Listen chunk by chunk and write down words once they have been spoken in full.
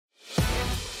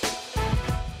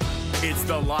It's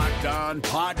the Locked On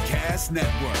Podcast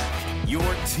Network, your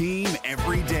team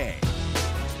every day.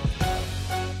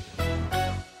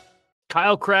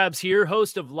 Kyle Krabs here,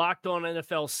 host of Locked On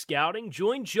NFL Scouting.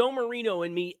 Join Joe Marino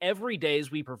and me every day as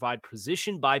we provide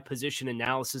position-by-position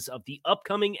analysis of the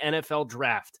upcoming NFL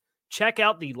Draft. Check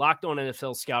out the Locked On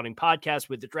NFL Scouting podcast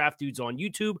with the Draft Dudes on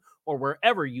YouTube or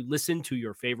wherever you listen to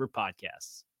your favorite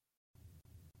podcasts.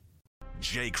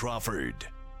 Jay Crawford,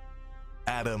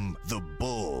 Adam the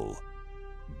Bull,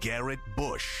 Garrett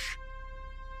Bush,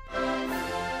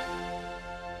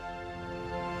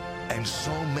 and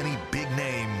so many big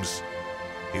names,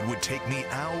 it would take me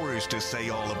hours to say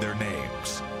all of their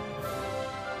names.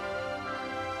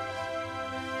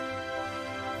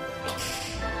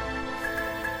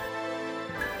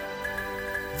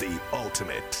 The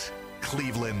ultimate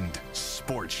Cleveland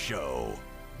sports show.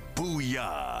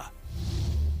 Booyah!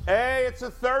 Hey, it's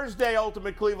a Thursday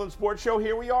Ultimate Cleveland Sports Show.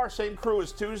 Here we are, same crew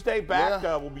as Tuesday. Back,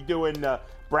 we'll be doing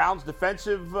Browns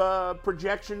defensive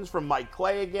projections from Mike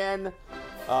Clay again.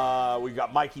 We've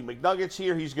got Mikey McNuggets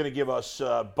here. He's going to give us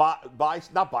what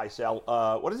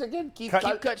is it again? Keep,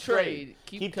 cut, trade.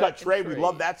 Keep, cut, trade. We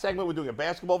love that segment. We're doing a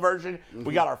basketball version. Mm-hmm.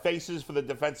 We got our faces for the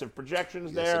defensive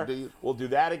projections there. Indeed. We'll do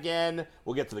that again.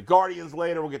 We'll get to the Guardians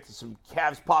later. We'll get to some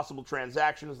Cavs possible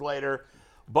transactions later.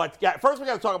 But first we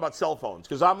got to talk about cell phones,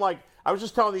 because I was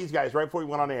just telling these guys right before we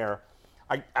went on air,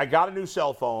 I got a new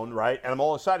cell phone, right? And I'm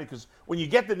all excited because when you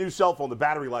get the new cell phone, the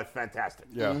battery life is fantastic.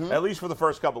 Yeah. Mm-hmm. At least for the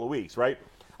first couple of weeks, right?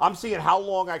 I'm seeing how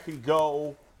long I can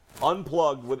go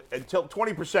unplugged until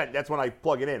 20%. That's when I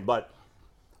plug it in. But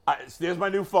there's my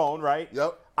new phone, right?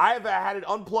 Yep. I have had it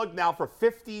unplugged now for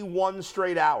 51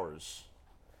 straight hours.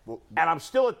 And I'm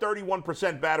still at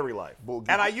 31% battery life.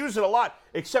 And I use it a lot,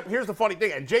 except here's the funny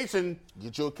thing. And Jason,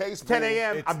 get you a case. 10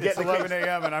 a.m. I'm getting 11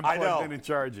 a.m. and I'm plugged in and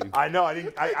charging. I know.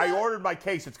 I ordered my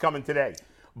case. It's coming today.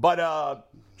 But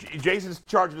Jason's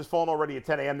charging his phone already at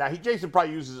 10 a.m. Now, Jason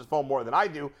probably uses his phone more than I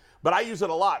do, but I use it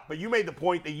a lot. But you made the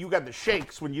point that you got the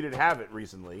shakes when you didn't have it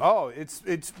recently. Oh,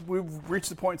 we've reached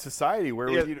the point in society where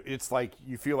it's like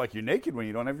you feel like you're naked when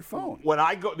you don't have your phone. When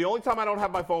I go, the only time I don't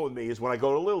have my phone with me is when I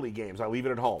go to Little League games. I leave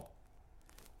it at home.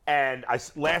 And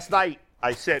last night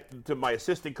I said to my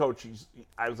assistant coach,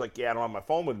 I was like, "Yeah, I don't have my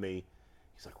phone with me."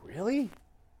 He's like, "Really?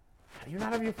 How do you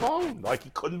not have your phone?" Like, he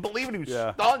couldn't believe it. He was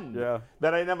stunned that I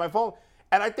didn't have my phone.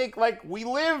 And I think, we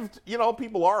lived,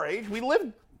 people our age, we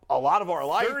lived a lot of our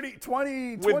life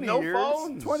 20 no years.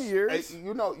 Phones. 20 years. Hey,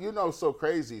 you know, so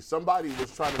crazy. Somebody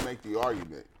was trying to make the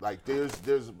argument. Like,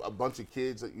 there's a bunch of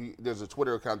kids. There's a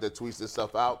Twitter account that tweets this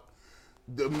stuff out.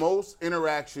 The most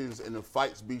interactions and the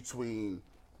fights between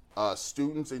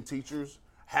students and teachers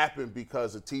happen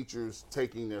because of teachers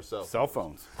taking their cell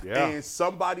phones. Yeah. And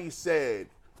somebody said,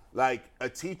 a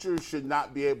teacher should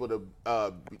not be able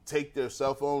to take their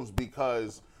cell phones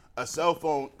because a cell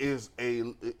phone is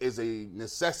a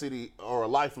necessity or a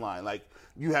lifeline. Like,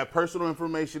 you have personal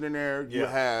information in there. You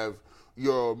have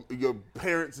your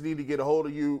parents need to get a hold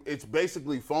of you. It's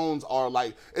basically phones are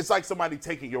it's like somebody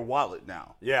taking your wallet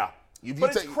now. Yeah.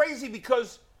 But it's crazy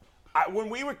because when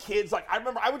we were kids, I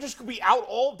remember I would just be out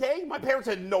all day. My parents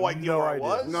had no idea where I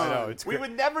was. No, we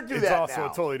would never do that. It's also now. a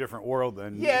totally different world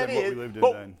than what we lived in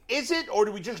but then. Is it, or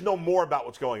do we just know more about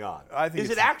what's going on? I think is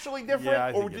it actually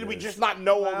different, or did we just not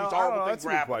know all these horrible things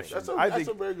were happening? That's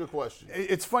a very good question.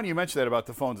 It's funny you mentioned that about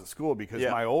the phones at school because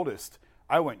my oldest,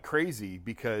 I went crazy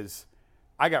because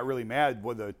I got really mad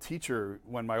with a teacher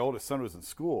when my oldest son was in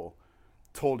school,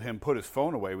 told him put his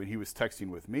phone away when he was texting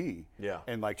with me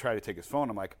and try to take his phone.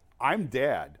 I'm like, I'm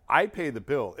dad. I pay the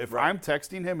bill. If I'm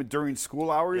texting him during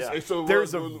school hours,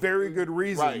 there's a very good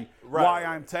reason why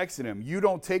I'm texting him. You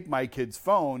don't take my kid's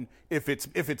phone if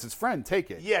it's his friend. Take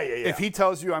it. Yeah. If he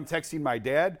tells you I'm texting my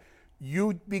dad,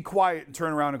 you be quiet and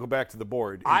turn around and go back to the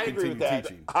board and continue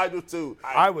teaching. I do too.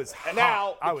 I was hot. And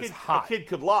now hot. A kid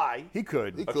could lie. He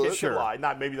could. A kid could lie.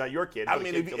 Maybe not your kid. I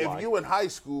mean, if you in high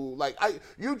school,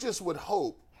 you just would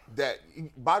hope that,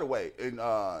 by the way,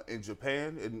 in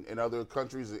Japan, in other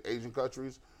countries, Asian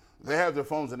countries, they have their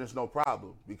phones and it's no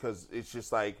problem because it's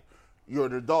just you're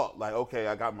an adult. Okay,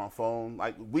 I got my phone.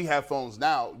 We have phones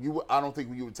now. I don't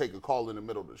think you would take a call in the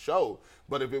middle of the show,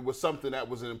 but if it was something that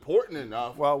was important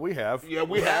enough. Well, we have. Yeah,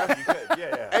 we have. You could.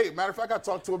 Yeah. Hey, matter of fact, I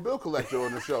talked to a bill collector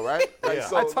on the show, right?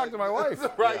 So, I talked to my wife.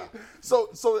 Right. Yeah.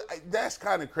 So that's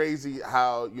kind of crazy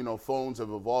how, phones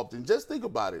have evolved. And just think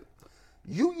about it.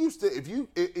 You used to, if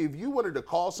you wanted to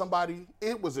call somebody,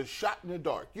 it was a shot in the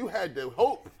dark. You had to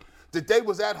hope that they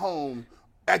was at home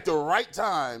at the right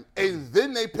time, and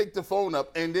then they pick the phone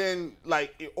up, and then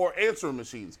or answering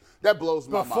machines. That blows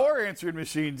my mind. Before answering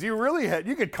machines,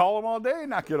 you could call them all day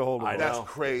and not get a hold of them. That's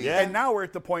crazy. Yeah. And now we're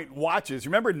at the point, watches.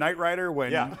 Remember Knight Rider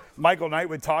when Michael Knight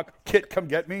would talk, Kit, come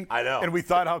get me? I know. And we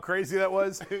thought how crazy that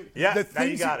was. Yeah, now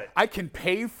you got it. I can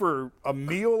pay for a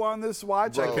meal on this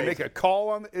watch. Bro. I can make a call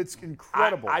on it. It's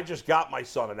incredible. I just got my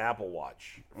son an Apple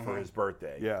Watch for his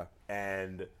birthday. Yeah.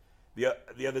 And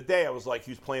the other day, I was like,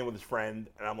 he was playing with his friend,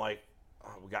 and I'm like,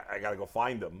 I got to go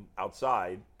find him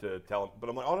outside to tell him. But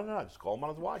I'm like, oh, no, just call him on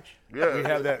his watch. Yeah,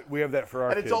 we have that for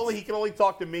our kids. And he can only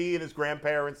talk to me and his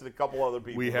grandparents and a couple other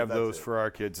people. We have those for our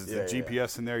kids. It's the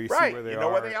GPS in there. You see where they are. You know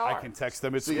where they are. I can text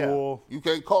them at school. You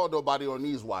can't call nobody on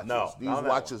these watches. No, these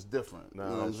watches different. No, you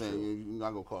know what I'm saying? You're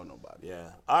not going to call nobody.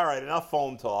 Yeah. All right, enough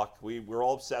phone talk. We're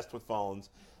all obsessed with phones.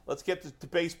 Let's get to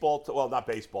baseball. Well, not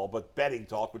baseball, but betting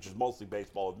talk, which is mostly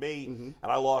baseball with me. And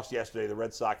I lost yesterday. The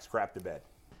Red Sox crapped the bed.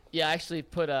 Yeah, I actually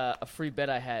put a free bet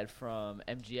I had from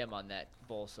MGM on that,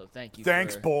 Bull, so thank you.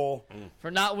 Thanks, Bull.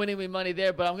 For not winning me money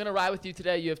there, but I'm going to ride with you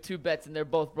today. You have two bets, and they're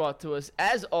both brought to us,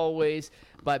 as always,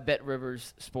 by Bet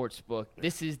Rivers Sportsbook.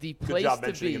 This is the place to be. Good job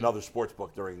mentioning another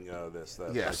sportsbook during this.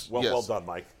 Yes. Well done,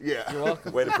 Mike. Yeah. You're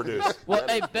welcome. Way to produce. Well,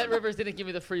 hey, Bet Rivers didn't give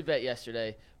me the free bet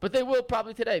yesterday, but they will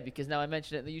probably today because now I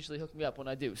mention it, and they usually hook me up when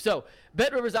I do. So,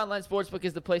 Bet Rivers Online Sportsbook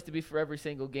is the place to be for every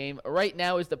single game. Right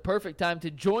now is the perfect time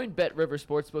to join Bet Rivers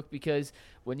Sportsbook because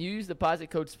when you use the deposit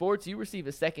code SPORTS, you receive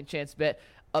a second chance bet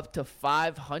up to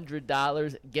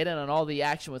 $500. Get in on all the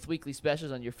action with weekly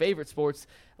specials on your favorite sports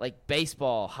like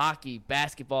baseball, hockey,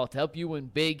 basketball to help you win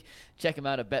big. Check them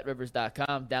out at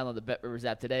betrivers.com. Download the Bet Rivers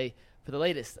app today for the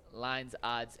latest lines,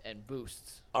 odds, and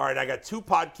boosts. All right, I got two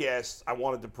podcasts I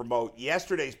wanted to promote.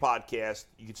 Yesterday's podcast,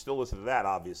 you can still listen to that,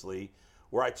 obviously,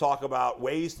 where I talk about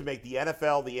ways to make the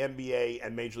NFL, the NBA,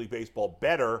 and Major League Baseball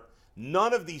better.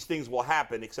 None of these things will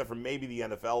happen except for maybe the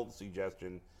NFL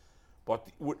suggestion, but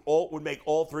would make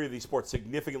all three of these sports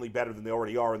significantly better than they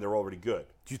already are, and they're already good.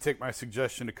 Did you take my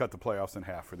suggestion to cut the playoffs in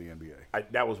half for the NBA?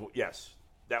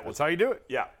 That's how you do it.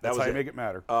 Yeah, that's how you make it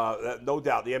matter. No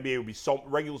doubt, the NBA would be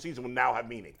regular season would now have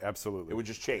meaning. Absolutely, it would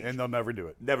just change, and they'll never do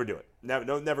it. Never do it. Never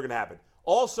going to happen.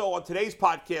 Also, on today's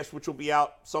podcast, which will be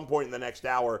out some point in the next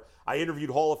hour, I interviewed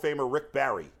Hall of Famer Rick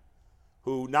Barry,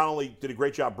 who not only did a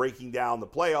great job breaking down the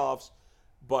playoffs,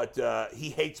 but he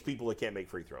hates people that can't make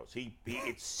free throws.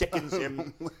 It sickens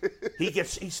him.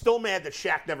 He's still mad that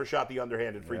Shaq never shot the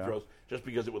underhanded free throws just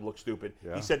because it would look stupid.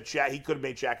 Yeah. He said he could have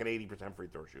made Shaq an 80% free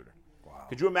throw shooter. Wow.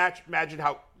 Could you imagine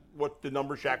what the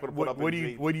number Shaq would have put up? What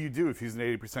do you do if he's an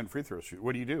 80% free throw shooter?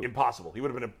 What do you do? Impossible. He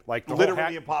would have been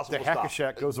literally impossible to stop. The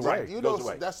hack of Shaq goes away.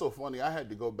 Right. That's so funny. I had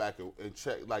to go back and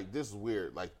check. Like, this is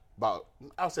weird. Like,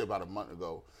 I'll say about a month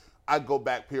ago, I go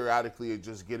back periodically and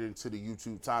just get into the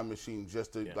YouTube time machine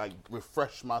just to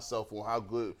refresh myself on how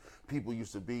good people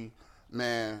used to be.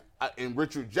 Man, and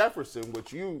Richard Jefferson,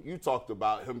 which you talked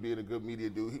about him being a good media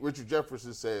dude. Richard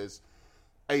Jefferson says,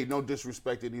 "Hey, no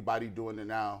disrespect to anybody doing it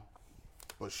now,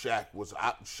 but Shaq was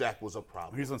a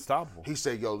problem. He's unstoppable." He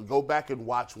said, "Yo, go back and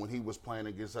watch when he was playing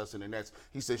against us in the Nets."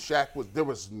 He said there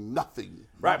was nothing.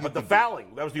 Right, but the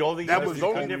fouling, that was the only thing. That was the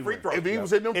only free throws. If he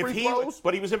was in them free throws,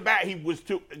 but he was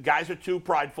guys are too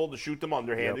prideful to shoot them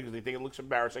underhanded because they think it looks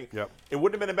embarrassing. Yep. It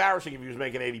wouldn't have been embarrassing if he was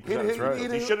making 80%. That's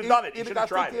right. He should have done it. He should have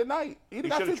tried it. He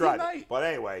should have tried it. But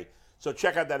anyway, so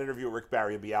check out that interview with Rick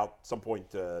Barry. It'll be out some point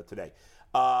today.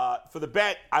 For the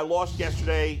bet, I lost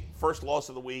yesterday. First loss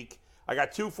of the week. I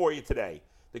got two for you today.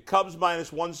 The Cubs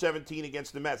minus 117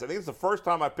 against the Mets. I think it's the first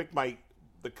time I picked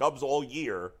the Cubs all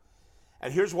year.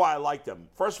 And here's why I like them.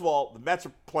 First of all, the Mets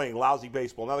are playing lousy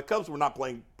baseball. Now, the Cubs were not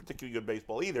playing particularly good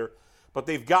baseball either, but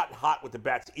they've gotten hot with the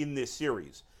bats in this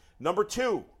series. Number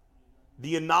two,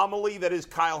 the anomaly that is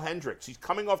Kyle Hendricks. He's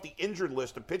coming off the injured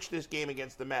list to pitch this game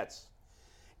against the Mets.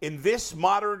 In this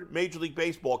modern Major League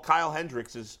Baseball, Kyle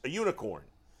Hendricks is a unicorn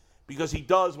because he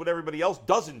does what everybody else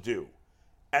doesn't do.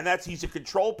 And he's a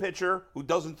control pitcher who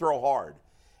doesn't throw hard.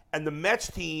 And the Mets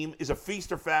team is a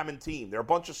feast or famine team. They're a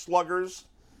bunch of sluggers.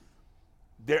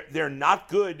 They're not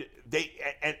good.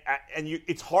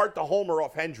 It's hard to homer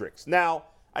off Hendricks. Now,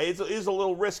 it is a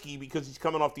little risky because he's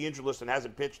coming off the injured list and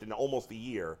hasn't pitched in almost a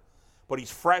year. But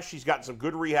he's fresh. He's gotten some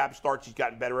good rehab starts. He's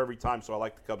gotten better every time, so I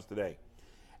like the Cubs today.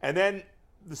 And then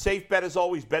the safe bet is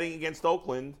always betting against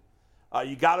Oakland.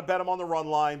 You got to bet them on the run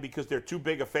line because they're too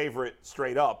big a favorite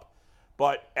straight up.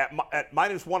 But at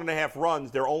minus 1.5 runs,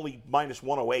 they're only minus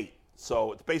 108.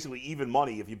 So it's basically even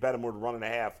money if you bet them with a run and a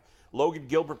half. Logan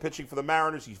Gilbert pitching for the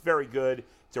Mariners. He's very good.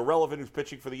 It's irrelevant who's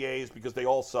pitching for the A's because they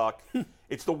all suck.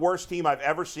 It's the worst team I've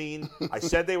ever seen. I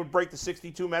said they would break the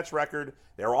 62 Mets record.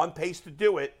 They're on pace to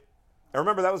do it. And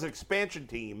remember, that was an expansion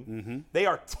team. Mm-hmm. They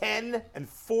are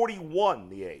 10-41,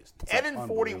 the A's.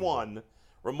 10-41.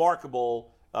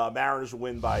 Remarkable. Mariners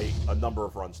win by a number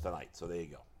of runs tonight. So there you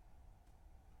go.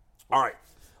 All right.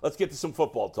 Let's get to some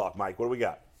football talk, Mike. What do we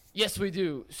got? Yes, we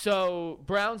do. So,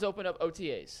 Browns open up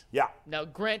OTAs. Yeah. Now,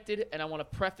 granted, and I want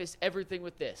to preface everything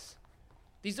with this,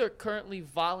 these are currently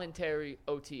voluntary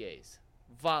OTAs.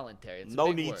 Voluntary. It's a no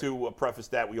big need word. to preface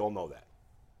that. We all know that.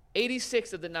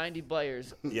 86 of the 90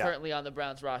 players currently on the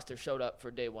Browns roster showed up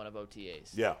for day one of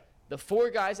OTAs. Yeah. The 4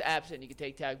 guys absent, you can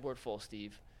take tag board full,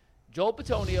 Steve. Joel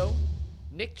Bitonio,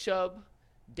 Nick Chubb,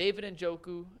 David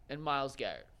Njoku, and Myles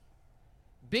Garrett.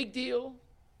 Big deal,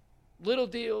 little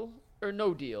deal, or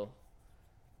no deal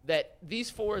that these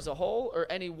 4 as a whole, or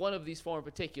any one of these 4 in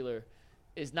particular,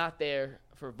 is not there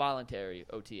for voluntary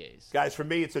OTAs. Guys, for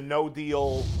me, it's a no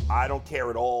deal. I don't care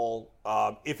at all.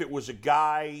 If it was a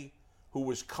guy who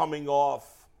was coming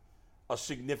off a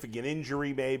significant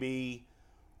injury maybe,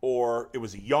 or it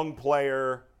was a young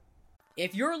player.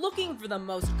 If you're looking for the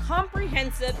most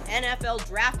comprehensive NFL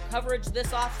draft coverage this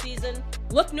offseason,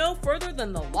 look no further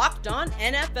than the Locked On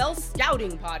NFL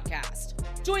Scouting Podcast.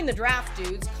 Join the draft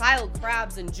dudes, Kyle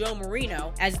Krabs and Joe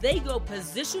Marino, as they go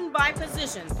position by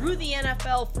position through the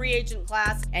NFL free agent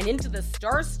class and into the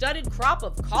star-studded crop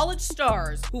of college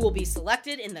stars who will be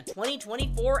selected in the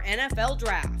 2024 NFL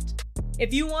Draft.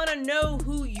 If you want to know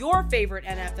who your favorite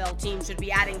NFL team should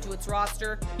be adding to its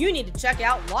roster, you need to check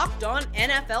out Locked On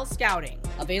NFL Scouting,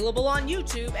 available on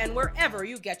YouTube and wherever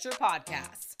you get your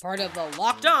podcasts. Part of the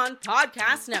Locked On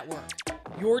Podcast Network,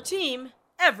 your team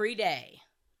every day.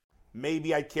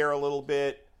 Maybe I'd care a little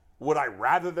bit. Would I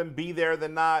rather them be there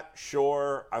than not?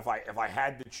 Sure. If I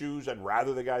had to choose, I'd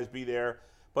rather the guys be there.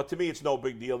 But to me, it's no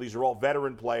big deal. These are all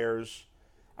veteran players.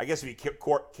 I guess if you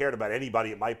cared about anybody,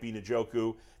 it might be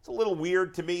Njoku. It's a little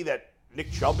weird to me that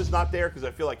Nick Chubb is not there because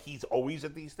I feel like he's always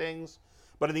at these things.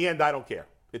 But in the end, I don't care.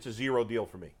 It's a 0 deal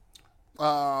for me.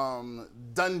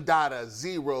 Dundada,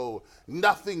 0,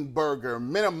 nothing burger,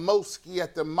 Minimoski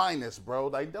at the minus, bro.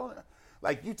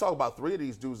 Like you talk about 3 of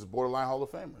these dudes as borderline Hall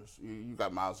of Famers. You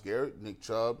got Myles Garrett, Nick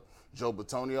Chubb, Joe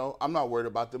Bitonio. I'm not worried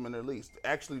about them in their least.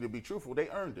 Actually, to be truthful, they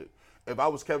earned it. If I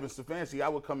was Kevin Stefanski, I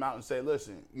would come out and say,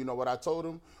 listen, you know what I told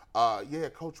him? Yeah,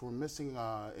 Coach, we're missing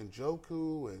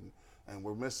Njoku and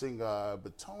we're missing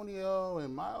Bitonio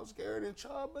and Myles Garrett and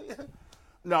Chubb.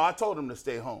 No, I told them to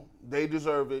stay home. They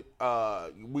deserve it.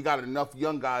 We got enough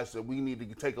young guys that we need to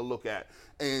take a look at.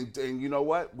 And you know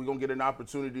what? We're going to get an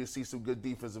opportunity to see some good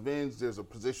defensive ends. There's a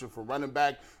position for running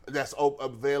back that's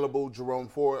available. Jerome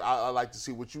Ford, I like to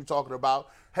see what you're talking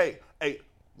about. Hey,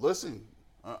 listen,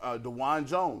 DeJuan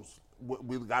Jones.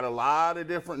 We got a lot of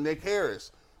different Nick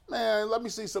Harris. Man, let me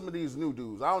see some of these new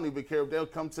dudes. I don't even care if they'll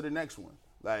come to the next one.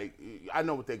 Like, I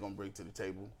know what they're going to bring to the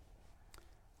table.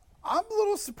 I'm a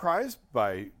little surprised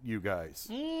by you guys.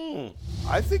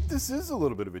 I think this is a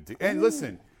little bit of a deal. And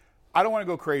listen, I don't want to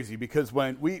go crazy because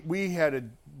when we had a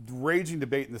raging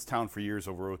debate in this town for years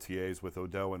over OTAs with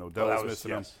Odell, and Odell was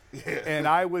missing them. Yeah. And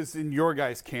I was in your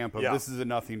guys' camp of this is a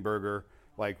nothing burger.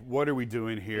 Like, what are we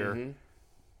doing here? Mm-hmm.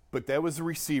 But that was a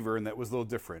receiver, and that was a little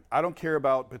different. I don't care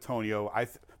about Bitonio.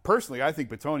 Personally, I think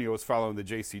Bitonio is following the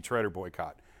J.C. Treader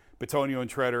boycott. Bitonio and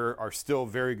Treader are still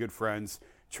very good friends.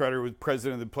 Treader was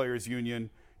president of the Players Union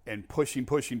and pushing.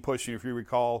 If you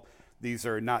recall, these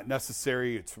are not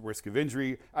necessary. It's risk of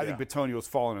injury. I think Bitonio's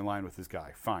fallen in line with this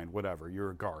guy. Fine, whatever. You're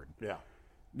a guard. Yeah.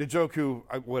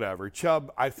 Njoku, whatever.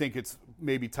 Chubb, I think it's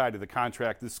maybe tied to the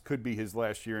contract. This could be his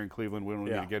last year in Cleveland. We don't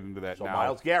need to get into that now. So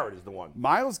Myles Garrett is the one.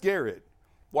 Myles Garrett.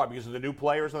 Why? Because of the new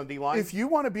players on the D-line? If you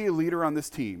want to be a leader on this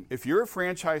team, if you're a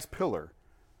franchise pillar,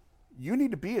 you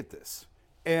need to be at this.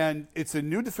 And it's a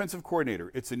new defensive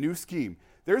coordinator. It's a new scheme.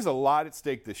 There's a lot at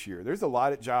stake this year. There's a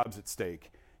lot of jobs at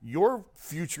stake. Your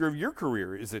future of your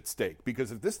career is at stake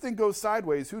because if this thing goes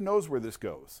sideways, who knows where this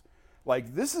goes?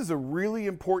 Like, this is a really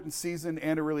important season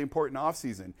and a really important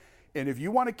offseason. And if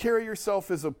you want to carry yourself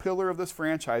as a pillar of this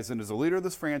franchise and as a leader of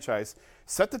this franchise,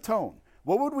 set the tone.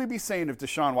 What would we be saying if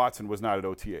Deshaun Watson was not at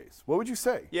OTAs? What would you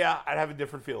say? Yeah, I'd have a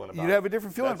different feeling about it. You'd have a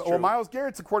different feeling. Well, Myles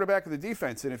Garrett's the quarterback of the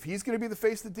defense, and if he's going to be the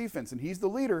face of the defense and he's the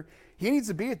leader, he needs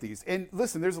to be at these. And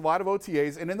listen, there's a lot of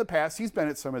OTAs, and in the past, he's been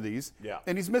at some of these,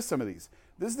 and he's missed some of these.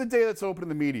 This is the day that's open to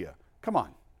the media. Come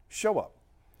on, show up.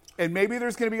 And maybe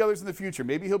there's going to be others in the future.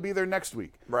 Maybe he'll be there next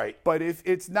week. Right. But if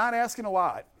it's not asking a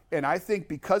lot, and I think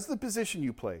because of the position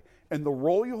you play and the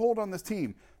role you hold on this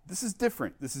team, this is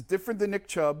different. This is different than Nick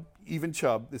Chubb, even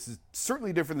Chubb. This is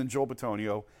certainly different than Joel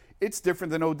Bitonio. It's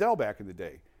different than Odell back in the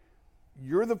day.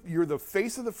 You're the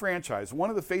face of the franchise, one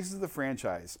of the faces of the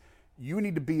franchise. You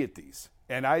need to be at these.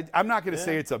 And I'm not going to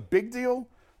say it's a big deal,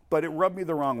 But it rubbed me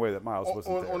the wrong way that Myles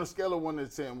wasn't there. On a scale of 1 to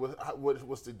 10,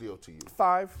 what's the deal to you?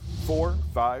 5, 4,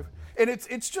 5. And it's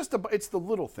the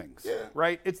little things,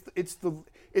 right? It's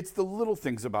the little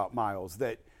things about Myles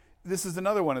that this is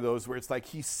another one of those where it's like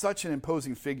he's such an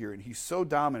imposing figure and he's so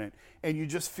dominant, and you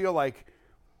just feel like,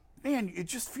 man, you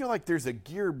just feel like there's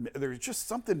just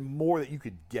something more that you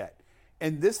could get.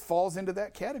 And this falls into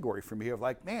that category for me of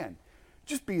like, man,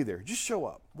 just be there. Just show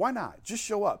up. Why not? Just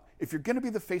show up. If you're going to be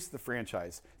the face of the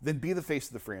franchise, then be the face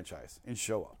of the franchise and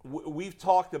show up. We've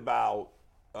talked about,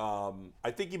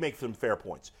 I think you make some fair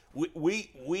points.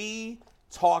 We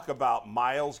talk about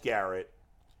Myles Garrett,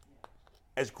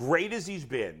 as great as he's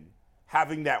been,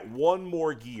 having that one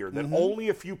more gear that only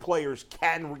a few players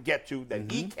can get to,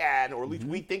 that he can, or at least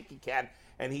we think he can,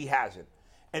 and he hasn't.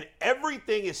 And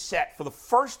everything is set for the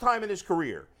first time in his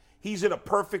career. He's in a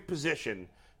perfect position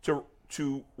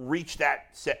to reach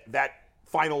that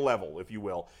final level, if you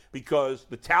will, because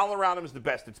the talent around him is the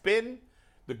best it's been.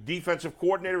 The defensive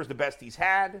coordinator is the best he's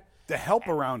had. The help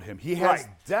around him. He has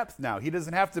depth now. He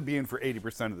doesn't have to be in for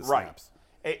 80% of the snaps.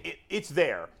 It's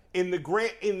there. In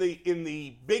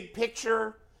the big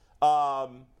picture,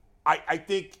 I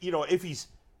think, if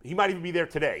he might even be there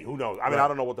today. Who knows? I mean, I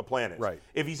don't know what the plan is. Right.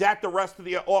 If he's at the rest of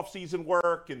the off-season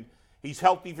work and he's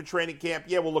healthy for training camp,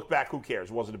 we'll look back. Who cares?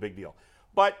 It wasn't a big deal.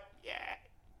 But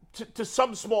to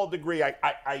some small degree,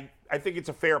 I think it's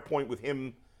a fair point with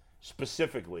him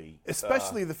specifically.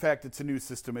 Especially the fact it's a new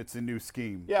system, it's a new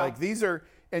scheme. Yeah. Like these are,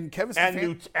 and Kevin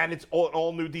and it's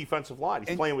all new defensive line.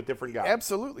 He's playing with different guys.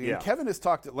 Absolutely. Yeah. And Kevin has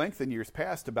talked at length in years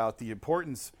past about the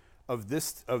importance of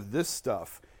this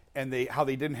stuff, and how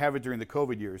they didn't have it during the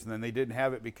COVID years, and then they didn't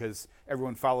have it because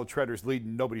everyone followed Treader's lead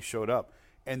and nobody showed up.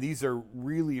 And these are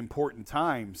really important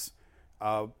times.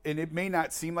 And it may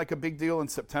not seem like a big deal in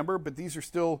September, but these are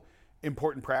still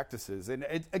important practices. And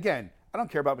again, I don't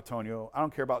care about Bitonio. I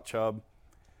don't care about Chubb.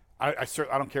 I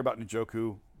don't care about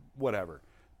Njoku, whatever.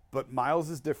 But Myles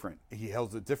is different. He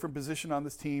holds a different position on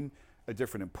this team, a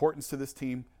different importance to this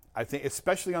team. I think,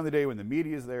 especially on the day when the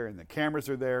media is there and the cameras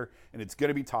are there and it's going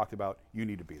to be talked about, you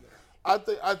need to be there. I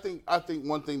think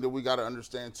one thing that we got to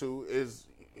understand too is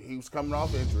he was coming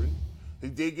off injury. He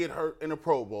did get hurt in a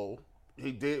Pro Bowl.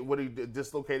 He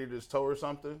dislocated his toe or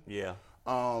something. Yeah.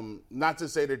 Not to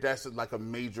say that that's like a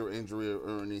major injury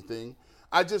or anything.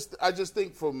 I just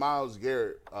think for Myles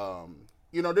Garrett,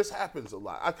 this happens a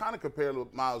lot. I kind of compare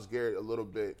Myles Garrett a little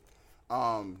bit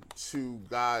to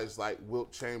guys like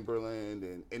Wilt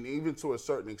Chamberlain and even to a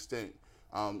certain extent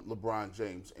LeBron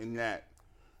James, in that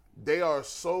they are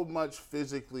so much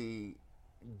physically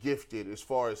gifted as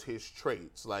far as his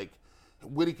traits, like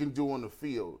what he can do on the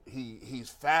field. He's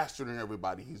faster than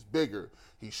everybody. He's bigger.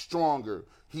 He's stronger.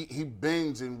 He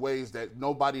bends in ways that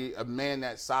a man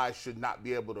that size should not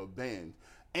be able to bend.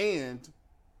 And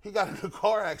he got in a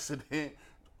car accident,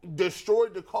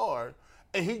 destroyed the car,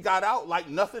 and he got out like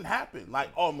nothing happened, like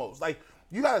almost. Like,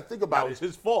 you got to think about it. It was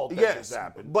his fault that this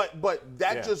happened. But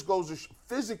that just goes to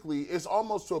physically, it's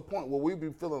almost to a point where we be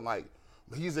feeling like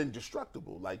he's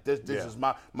indestructible. Like this is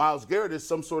Myles Garrett is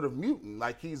some sort of mutant.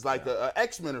 Like he's like a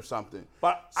X-Men or something.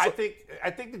 But I think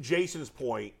that Jason's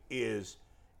point is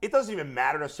it doesn't even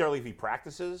matter necessarily if he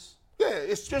practices. Yeah,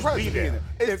 it's just presence. be there.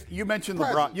 If you mentioned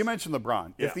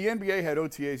LeBron, Yeah. If the NBA had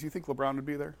OTAs, you think LeBron would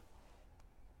be there?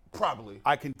 Probably.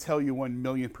 I can tell you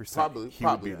 1,000,000%. Probably, he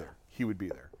would be there. He would be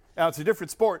there. Now, it's a different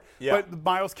sport, but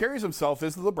Myles carries himself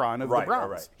as the LeBron of the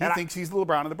Browns. He thinks he's the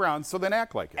LeBron of the Browns, so then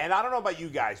act like it. And I don't know about you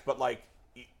guys, but like,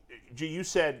 you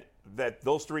said that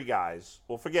those three guys,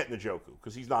 well, forget Njoku,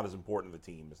 because he's not as important to the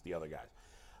team as the other guys.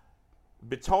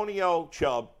 Bitonio,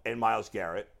 Chubb, and Myles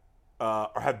Garrett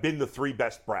have been the three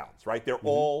best Browns, right? They're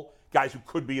all guys who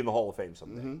could be in the Hall of Fame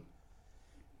someday.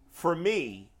 For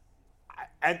me,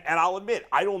 and I'll admit,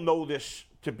 I don't know this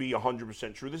to be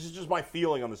 100% true. This is just my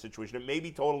feeling on the situation. It may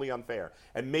be totally unfair.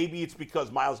 And maybe it's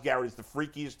because Myles Garrett is the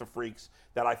freakiest of freaks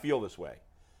that I feel this way.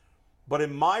 But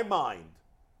in my mind,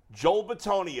 Joel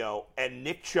Bitonio and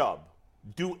Nick Chubb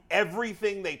do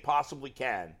everything they possibly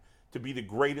can to be the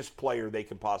greatest player they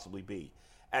can possibly be.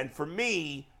 And for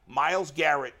me, Myles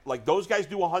Garrett, like those guys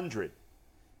do 100.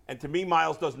 And to me,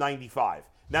 Myles does 95.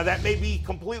 Now, that may be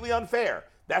completely unfair.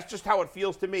 That's just how it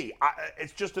feels to me.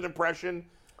 It's just an impression.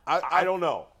 I don't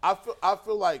know. I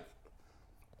feel like,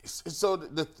 so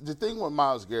the thing with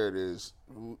Myles Garrett is,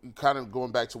 kind of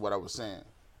going back to what I was saying,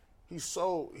 he's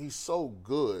so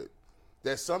good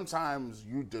that sometimes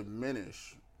you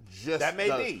diminish just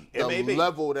the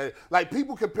level that, like,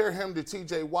 people compare him to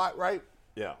TJ Watt, right?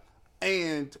 Yeah.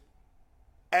 And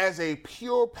as a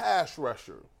pure pass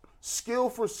rusher, skill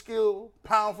for skill,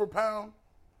 pound for pound,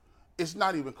 it's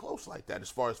not even close like that as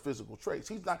far as physical traits.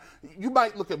 He's not. You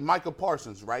might look at Micah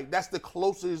Parsons, right? That's the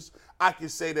closest I can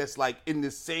say that's like in the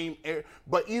same area.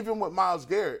 But even with Myles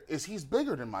Garrett, he's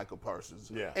bigger than Micah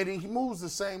Parsons. Yeah. And he moves the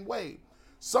same way.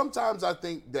 Sometimes I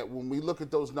think that when we look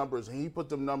at those numbers, and he put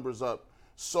them numbers up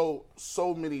so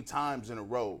many times in a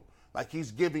row, like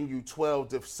he's giving you 12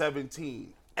 to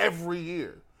 17 every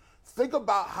year. Think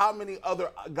about how many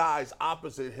other guys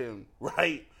opposite him,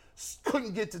 right,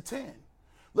 couldn't get to 10.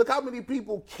 Look how many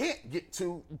people can't get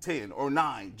to 10 or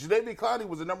 9. Jadeveon Clowney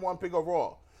was the number 1 pick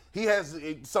overall. He has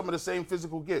some of the same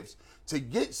physical gifts. To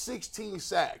get 16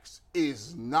 sacks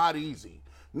is not easy.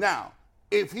 Now,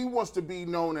 if he wants to be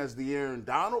known as the Aaron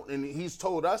Donald, and he's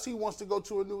told us he wants to go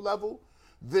to a new level,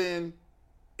 then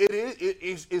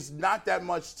it's not that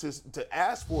much to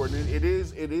ask for. And it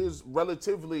is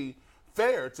relatively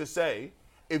fair to say,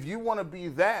 if you want to be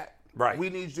that, right, we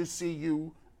need to see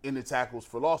you in the tackles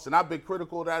for loss. And I've been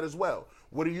critical of that as well.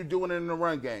 What are you doing in the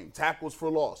run game? Tackles for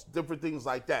loss, different things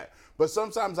like that. But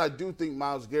sometimes I do think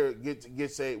Myles Garrett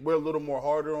gets we're a little more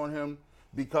harder on him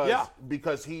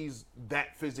because he's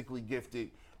that physically gifted,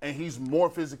 and he's more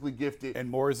physically gifted. And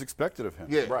more is expected of him.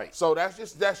 Yeah, right. So that's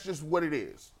just what it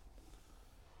is.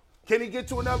 Can he get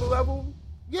to another level?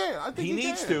 Yeah, I think he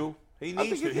needs can. to. He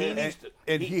needs to.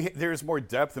 And there's more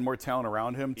depth and more talent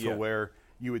around him to where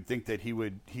you would think that he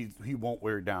won't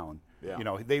wear down. Yeah. You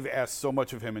know, they've asked so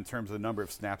much of him in terms of the number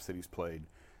of snaps that he's played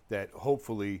that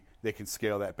hopefully they can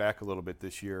scale that back a little bit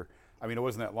this year. I mean, it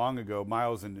wasn't that long ago.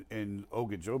 Myles and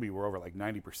Ogunjobi were over like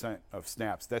 90% of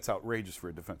snaps. That's outrageous for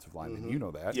a defensive lineman. You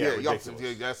know that.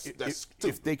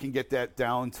 If they can get that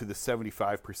down to the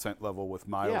 75% level with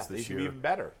Myles this year, even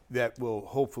better. That will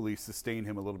hopefully sustain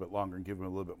him a little bit longer and give him a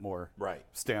little bit more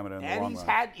stamina in the long run. And he's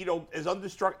had, as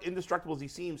indestructible as he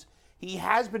seems, he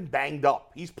has been banged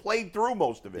up. He's played through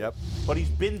most of it, but he's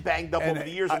been banged up over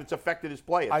the years, and it's affected his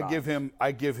play. I give him.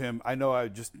 I know I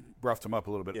just roughed him up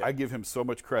a little bit. I give him so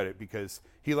much credit because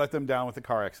he let them down with the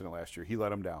car accident last year. He let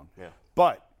them down. Yeah.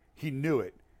 But he knew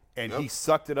it, and he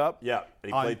sucked it up. Yeah,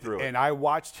 and he played through it. And I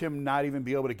watched him not even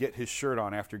be able to get his shirt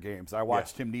on after games. I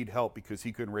watched him need help because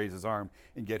he couldn't raise his arm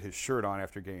and get his shirt on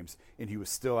after games, and he was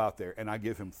still out there. And I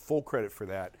give him full credit for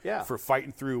that, for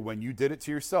fighting through when you did it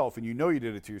to yourself, and you know you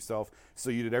did it to yourself, so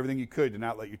you did everything you could to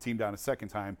not let your team down a second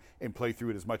time and play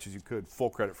through it as much as you could. Full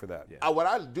credit for that. Yeah. What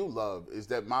I do love is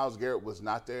that Myles Garrett was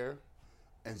not there,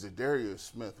 and Zadarius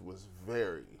Smith was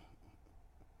very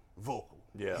vocal.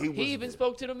 Yeah. He even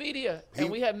spoke to the media.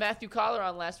 And we had Matthew Collar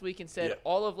on last week and said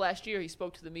all of last year he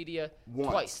spoke to the media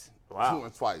twice. Wow.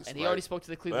 Twice. And he already spoke to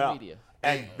the Cleveland media.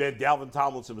 And Dalvin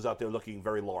Tomlinson was out there looking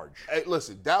very large. Hey,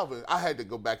 listen, Dalvin, I had to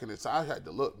go back in the time. I had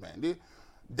to look, man.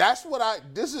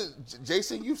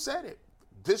 Jason, you said it.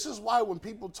 This is why when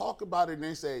people talk about it and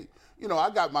they say, I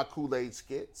got my Kool-Aid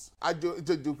skits. I do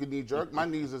the Duke and knee jerk. My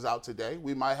knees is out today.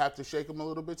 We might have to shake them a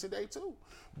little bit today too.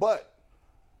 But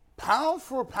pound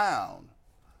for pound,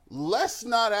 let's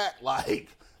not act like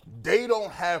they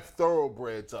don't have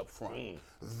thoroughbreds up front.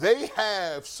 They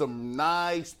have some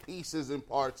nice pieces and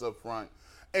parts up front.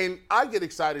 And I get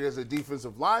excited as a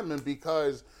defensive lineman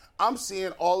because I'm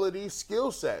seeing all of these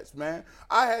skill sets, man.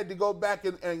 I had to go back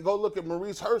and go look at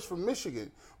Maurice Hurst from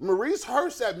Michigan. Maurice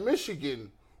Hurst at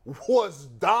Michigan was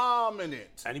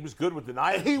dominant. And he was good with the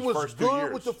Niners. He was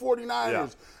good with the 49ers. Yeah.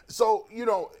 So,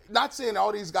 not saying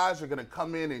all these guys are going to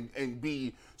come in and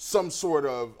be some sort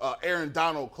of Aaron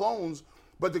Donald clones,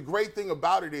 but the great thing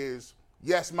about it is,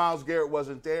 yes, Myles Garrett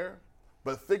wasn't there,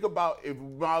 but think about if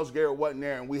Myles Garrett wasn't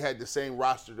there and we had the same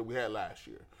roster that we had last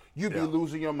year. You'd be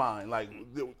losing your mind.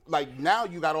 Like now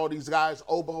you got all these guys,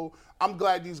 Obo. I'm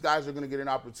glad these guys are going to get an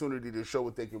opportunity to show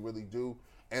what they can really do.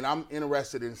 And I'm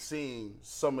interested in seeing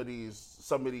some of these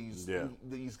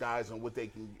guys and what they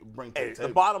can bring to the table.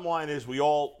 The bottom line is we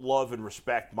all love and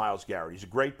respect Myles Garrett. He's a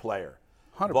great player.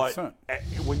 100%. But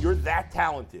when you're that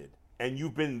talented and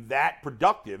you've been that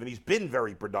productive, and he's been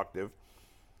very productive,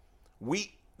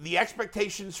 the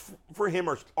expectations for him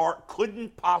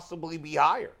couldn't possibly be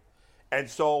higher. And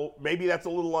so maybe that's a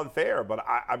little unfair, but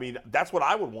I mean, that's what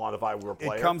I would want if I were a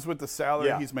player. It comes with the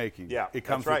salary he's making. Yeah, it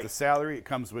comes with the salary. It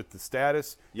comes with the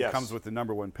status. Yes. It comes with the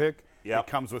number one pick. Yep. It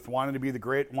comes with wanting to be the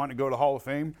great, wanting to go to Hall of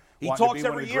Fame. He talks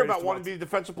every year about wanting to be the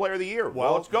Defensive Player of the Year.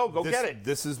 Well, let's go get it.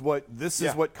 This is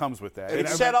what comes with that.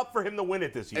 It's set up for him to win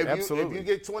it this year. Absolutely. If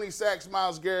you get 20 sacks,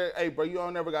 Myles Garrett, hey, bro, you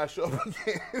don't never got to show up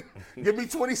again. Give me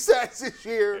 20 sacks this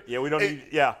year. Yeah, we don't need.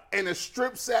 Yeah, and a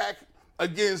strip sack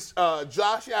against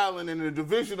Josh Allen in the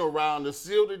divisional round to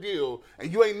seal the deal,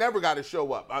 and you ain't never got to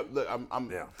show up.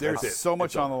 There's so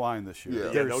much on the line this year.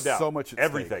 Yeah, There's no doubt. So much at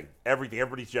everything, stake.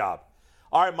 everybody's job.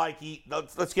 All right, Mikey,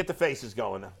 let's get the faces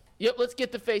going now. Yep, let's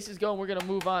get the faces going. We're going to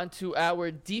move on to our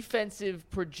defensive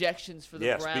projections for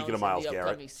the Browns speaking of Myles in the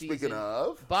upcoming Garrett. season. Speaking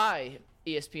of. By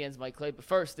ESPN's Mike Clay. But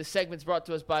first, this segment's brought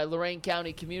to us by Lorain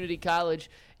County Community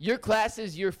College. Your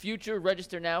classes, your future.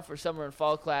 Register now for summer and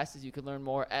fall classes. You can learn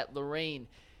more at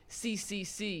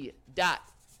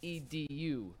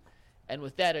loraincccc.edu. And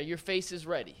with that, are your faces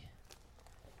ready?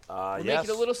 We're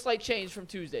making a little slight change from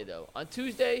Tuesday, though. On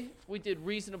Tuesday, we did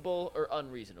reasonable or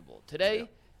unreasonable. Today,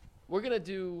 we're going to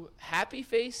do happy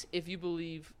face if you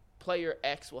believe player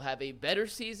X will have a better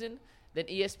season than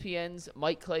ESPN's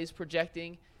Mike Clay's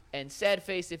projecting, and sad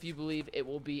face if you believe it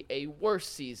will be a worse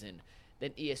season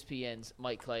than ESPN's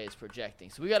Mike Clay is projecting.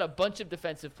 So we got a bunch of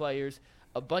defensive players,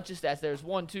 a bunch of stats. There's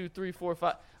 1, 2, 3, 4,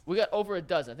 5. We got over a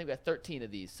dozen. I think we got 13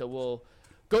 of these. So we'll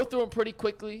go through them pretty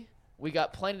quickly. We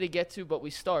got plenty to get to, but we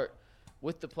start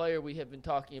with the player we have been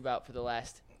talking about for the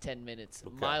last 10 minutes,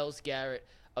 Myles Garrett.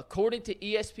 According to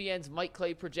ESPN's Mike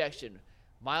Clay projection,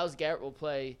 Myles Garrett will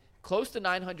play close to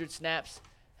 900 snaps,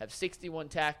 have 61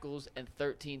 tackles, and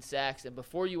 13 sacks. And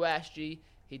before you ask, G,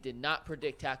 he did not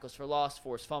predict tackles for loss,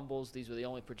 forced fumbles. These were the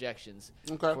only projections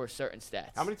for certain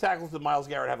stats. How many tackles did Myles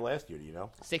Garrett have last year, do you know?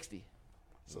 60.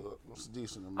 So that's a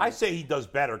decent amount. I say he does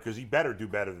better because he better do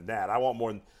better than that. I want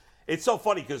more than – it's so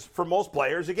funny because for most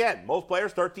players,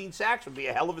 13 sacks would be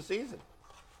a hell of a season.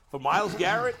 For Myles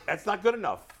Garrett, that's not good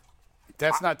enough.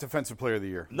 That's not Defensive Player of the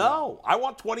Year. No, I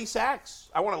want 20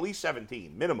 sacks. I want at least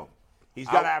 17 minimum. He's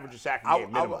got to average a sack a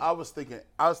game minimum. I was thinking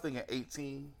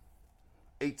 18.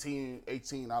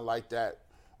 18, I like that.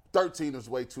 13 is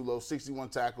way too low. 61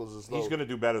 tackles is low. He's going to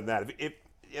do better than that.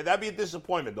 That'd be a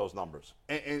disappointment, those numbers.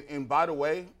 And by the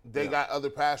way, they got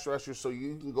other pass rushers, so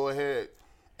you can go ahead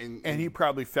and he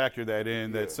probably factored that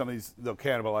in, that some of these, they'll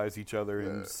cannibalize each other,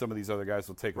 and some of these other guys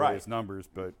will take away his numbers.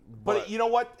 But you know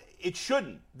what? It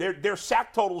shouldn't. Their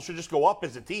sack totals should just go up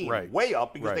as a team, way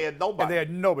up, because they had nobody. And they had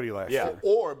nobody last year.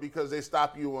 Or because they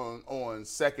stop you on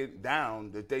second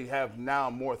down, that they have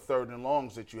now more third and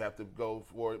longs that you have to go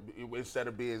for instead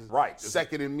of being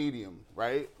second and medium,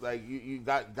 right? Like you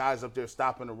got guys up there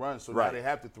stopping the run, so now they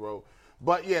have to throw.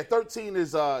 But 13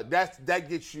 is that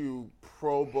gets you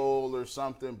Pro Bowl or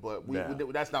something, but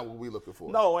that's not what we're looking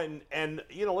for. No, and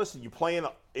listen, you playing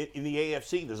in the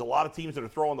AFC. There's a lot of teams that are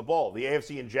throwing the ball. The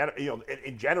AFC in general,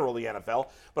 the NFL,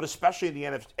 but especially in the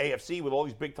AFC with all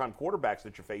these big time quarterbacks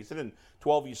that you're facing in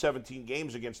 12-17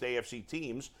 games against AFC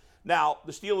teams. Now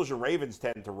the Steelers and Ravens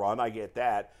tend to run. I get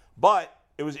that, but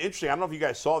it was interesting. I don't know if you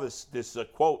guys saw this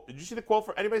quote. Did you see the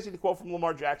quote? Anybody see the quote from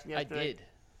Lamar Jackson yesterday? I did.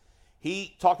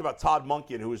 He talked about Todd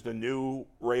Monken, who is the new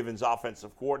Ravens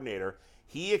offensive coordinator.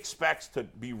 He expects to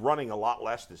be running a lot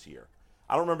less this year.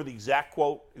 I don't remember the exact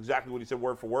quote, exactly what he said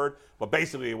word for word, but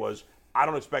basically it was, I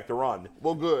don't expect to run.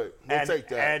 Well, good. We'll take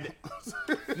that. And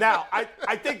now, I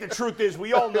think the truth is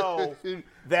we all know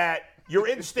that your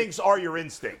instincts are your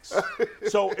instincts.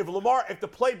 So if the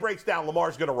play breaks down,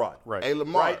 Lamar's going to run. Right. Hey,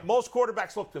 Lamar. Right? Most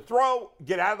quarterbacks look to throw,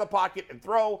 get out of the pocket and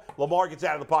throw. Lamar gets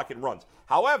out of the pocket and runs.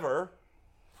 However,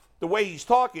 the way he's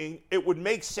talking, it would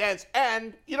make sense,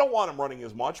 and you don't want him running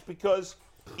as much because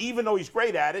even though he's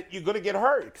great at it, you're going to get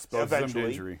hurt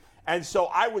eventually. Injury. And so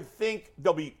I would think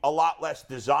there'll be a lot less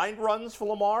designed runs for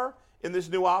Lamar in this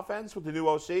new offense with the new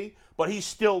OC, but he's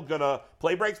still going to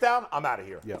play breaks down. I'm out of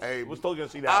here. Yeah. Hey, we're still going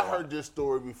to see that. I heard this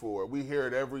story before. We hear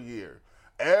it every year.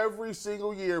 Every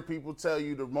single year, people tell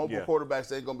you the mobile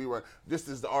quarterbacks ain't going to be running. This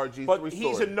is the RG3 but story.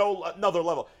 He's another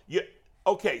level.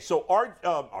 Okay, so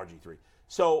RG3.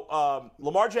 So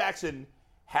Lamar Jackson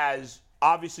has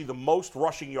obviously the most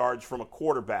rushing yards from a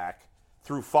quarterback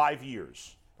through 5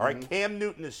 years. All right, Cam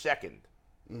Newton is second.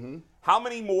 Mm-hmm. How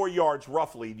many more yards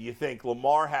roughly do you think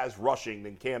Lamar has rushing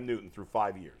than Cam Newton through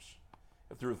 5 years,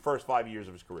 through the first 5 years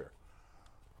of his career?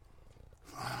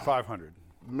 500.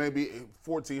 Maybe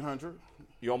 1,400.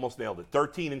 You almost nailed it.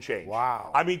 13 and change.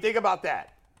 Wow. I mean, think about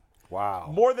that. Wow.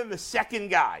 More than the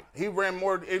second guy. He ran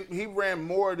more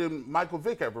than Michael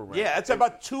Vick ever ran. Yeah, it's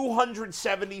about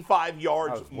 275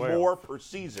 yards more per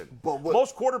season. But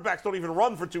most quarterbacks don't even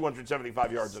run for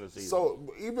 275 yards in a season.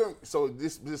 So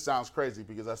this sounds crazy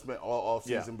because I spent all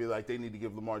season be like they need to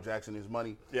give Lamar Jackson his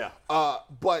money. Yeah.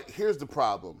 But here's the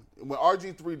problem. When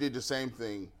RG3 did the same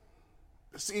thing,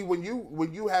 see, when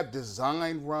you have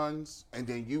design runs and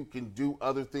then you can do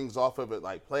other things off of it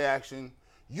like play action,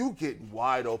 you get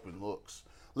wide open looks.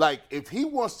 Like, if he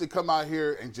wants to come out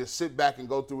here and just sit back and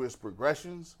go through his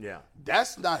progressions,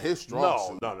 that's not his strong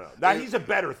suit. No. Now, he's a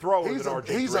better thrower than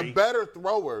RG3. He's a better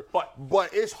thrower, but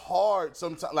it's hard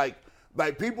sometimes. Like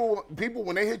people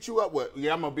when they hit you up with,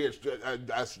 I'm going to be a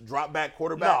drop back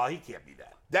quarterback. No, he can't be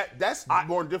that. That's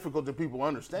more difficult than people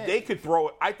understand. They could throw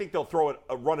it. I think they'll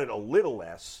run it a little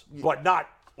less, but not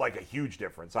like a huge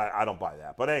difference. I don't buy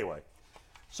that. But anyway,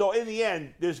 so in the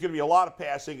end, there's going to be a lot of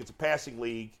passing. It's a passing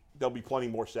league. There'll be plenty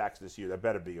more sacks this year. There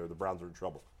better be, or the Browns are in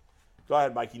trouble. Go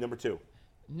ahead, Mikey, number 2.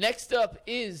 Next up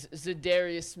is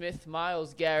Zadarius Smith,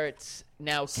 Myles Garrett's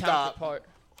counterpart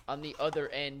on the other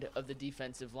end of the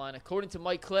defensive line. According to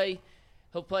Mike Clay,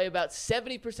 he'll play about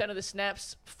 70% of the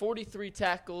snaps, 43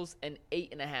 tackles, and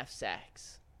 8.5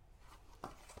 sacks.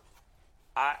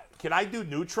 Can I do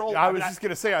neutral? I was just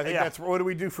going to say, I think that's what do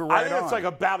we do for right I think that's like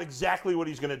about exactly what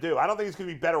he's going to do. I don't think it's going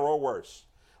to be better or worse.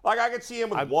 Like, I could see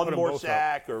him with one more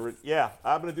sack. I'm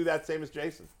going to do that same as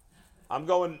Jason. I'm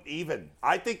going even.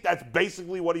 I think that's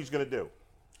basically what he's going to do.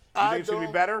 You think it's going to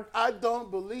be better? I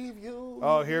don't believe you.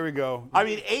 Oh, here we go. I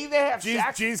mean, 8.5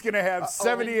 sacks. G's going to have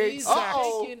 78 sacks.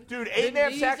 Dude,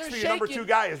 8.5 sacks for your number 2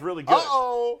 guy is really good.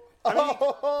 I mean,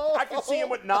 I can see him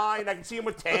with 9. I can see him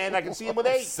with 10. I can see him with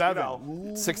 8. 7.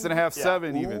 6.5,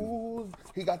 7 even.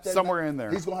 He got that somewhere in there.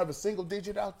 He's going to have a single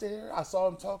digit out there. I saw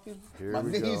him talking. My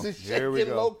knees are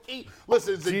shaking low key.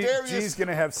 Listen, Zadarius. G's going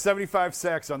to have 75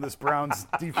 sacks on this Browns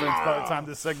defense by the time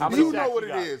this segment. You know what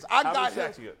it is. I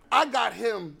got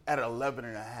him at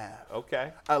 11.5.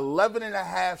 Okay.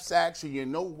 11.5 sacks, and you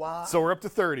know why? So we're up to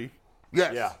 30.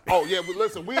 Yes. Yeah. Oh, yeah, but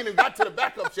listen, we ain't even got to the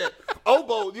backups yet.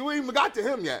 Obo, you ain't even got to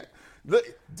him yet. Look,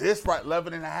 this right,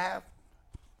 11.5,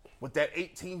 with that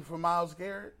 18 for Myles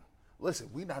Garrett, listen,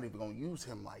 we're not even going to use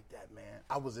him like that, man.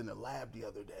 I was in the lab the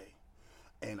other day,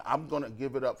 and I'm going to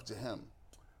give it up to him.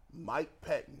 Mike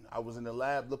Pettin, I was in the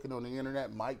lab looking on the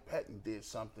internet. Mike Pettin did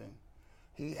something.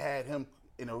 He had him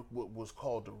in what was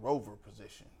called the rover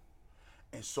position.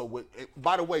 And so,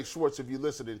 by the way, Schwartz, if you're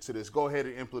listening to this, go ahead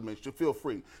and implement. You feel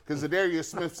free, because Zadarius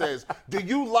Smith says, "Do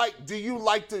you like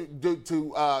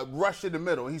to rush in the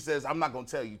middle?" He says, "I'm not going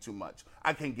to tell you too much.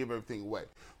 I can't give everything away."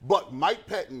 But Mike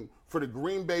Pettin for the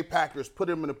Green Bay Packers put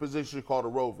him in a position called a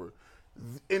rover.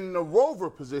 In the rover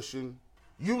position,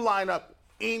 you line up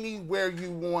anywhere you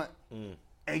want,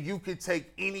 and you can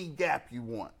take any gap you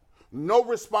want. No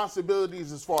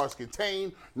responsibilities as far as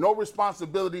contain, no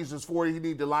responsibilities as far as you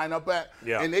need to line up at.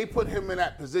 Yeah. And they put him in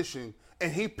that position, and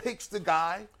he picks the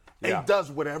guy and does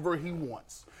whatever he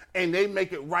wants. And they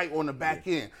make it right on the back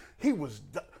end. He was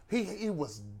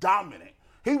dominant.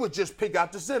 He would just pick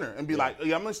out the center and be like, I'm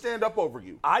going to stand up over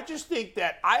you. I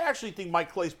actually think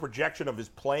Mike Clay's projection of his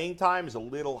playing time is a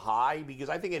little high, because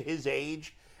I think at his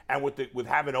age, and with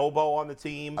having Obo on the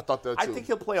team, I think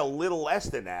he'll play a little less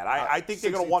than that. I think they're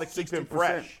going to want to keep him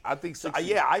fresh. I think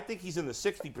 60%. I think he's in the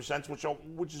 60%,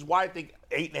 which is why I think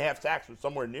 8.5 sacks or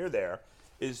somewhere near there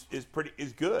is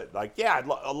good. Like,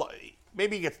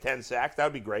 maybe he gets 10 sacks. That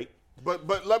would be great. But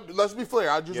let's be clear.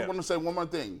 I just want to say one more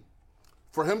thing.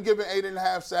 For him giving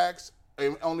 8.5 sacks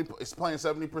and only is playing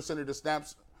 70% of the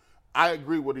snaps, I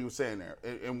agree with what he was saying there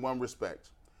in one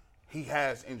respect. He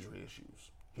has injury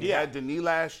issues. He had the knee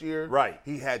last year. Right.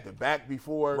 He had the back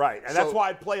before. Right. And that's why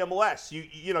I'd play him less.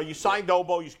 You signed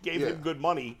Obo, you gave him good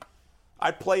money.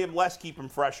 I'd play him less, keep him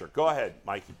fresher. Go ahead,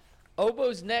 Mikey.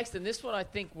 Obo's next, and this one I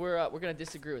think we're going to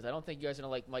disagree with. I don't think you guys are going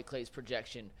to like Mike Clay's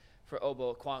projection for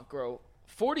Obo Aquanquero.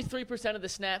 43% of the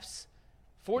snaps,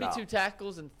 42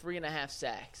 tackles, and 3.5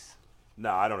 sacks.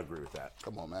 No, I don't agree with that.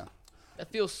 Come on, man. That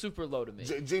feels super low to me.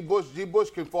 G. Bush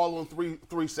can fall on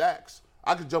three sacks.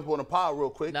 I could jump on a pile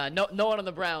real quick. Nah, no one on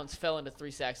the Browns fell into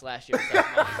 3 sacks last year. So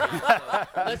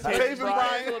let's be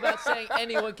careful about saying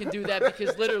anyone can do that,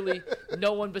 because literally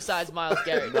no one besides Myles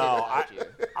Garrett did it last year.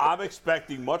 I'm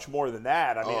expecting much more than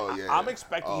that. I mean, I'm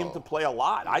expecting him to play a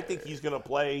lot. I think he's going to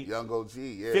play young OG,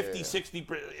 50, 60,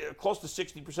 close to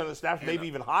 60% of the snaps, maybe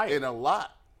even higher. And a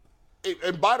lot.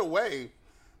 And by the way,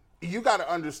 you got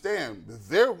to understand,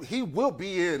 he will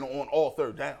be in on all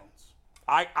third downs.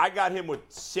 I got him with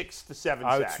 6 to 7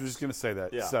 sacks. I was just going to say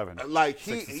that, 7. Like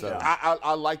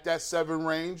I like that 7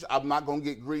 range. I'm not going to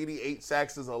get greedy. 8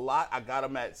 sacks is a lot. I got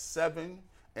him at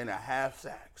 7.5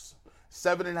 sacks.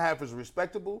 7.5 is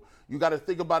respectable. You got to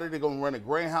think about it. They're going to run a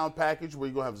Greyhound package where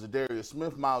you're going to have Zadarius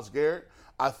Smith, Myles Garrett.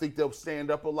 I think they'll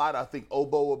stand up a lot. I think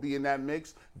Obo will be in that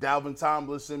mix. Dalvin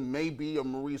Tomlinson, maybe, or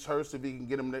Maurice Hurst if he can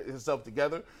get himself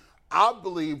together. I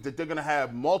believe that they're going to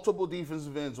have multiple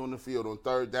defensive ends on the field on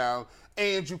third down,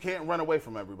 and you can't run away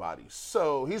from everybody.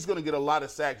 So he's going to get a lot of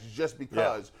sacks just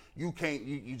because you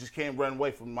just can't run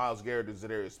away from Myles Garrett and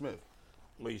Zadarius Smith.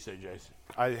 What do you say, Jason?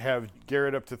 I have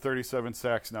Garrett up to 37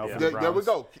 sacks now for the Browns. There we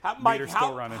go. Mike,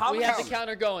 still running. We have the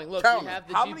counter going. Look, we have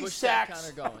the G. Bush sack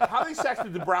counter going. How many sacks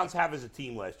did the Browns have as a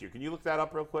team last year? Can you look that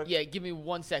up real quick? Yeah, give me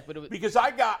 1 sec. Because I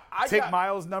got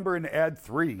Myles' number and add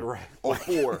 3. Right. Or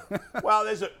 4. Well,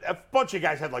 there's a bunch of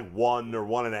guys had like 1 or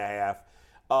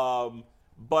 1.5.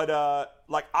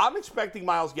 But I'm expecting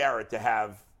Myles Garrett to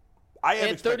have. They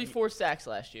had 34 sacks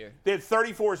last year. They had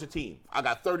 34 as a team. I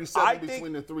got 37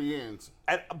 between the 3 ends.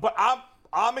 But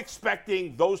I'm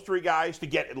expecting those 3 guys to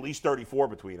get at least 34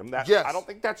 between them. Yes. I don't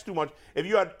think that's too much. If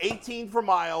you had 18 for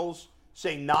Myles,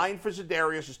 say 9 for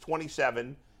Za'Darius is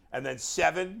 27, and then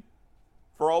 7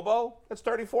 for Obo, that's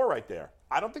 34 right there.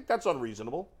 I don't think that's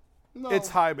unreasonable. No. It's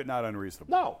high, but not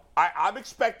unreasonable. No. I'm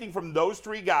expecting from those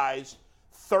 3 guys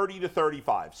 30 to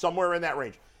 35, somewhere in that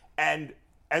range.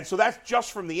 And so that's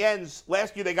just from the ends.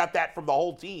 Last year they got that from the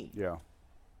whole team. Yeah.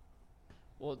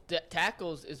 Well,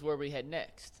 tackles is where we head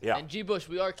next. Yeah. And G. Bush,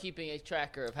 we are keeping a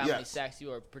tracker of how many sacks you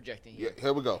are projecting here. Yeah,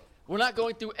 here we go. We're not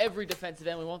going through every defensive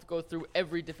end. We won't go through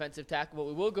every defensive tackle, but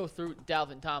we will go through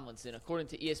Dalvin Tomlinson. According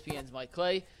to ESPN's Mike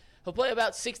Clay, he'll play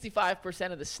about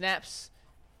 65% of the snaps,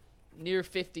 near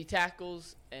 50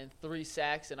 tackles, and 3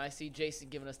 sacks. And I see Jason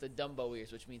giving us the Dumbo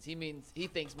ears, which means he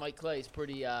thinks Mike Clay is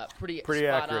pretty spot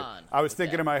accurate. on. I was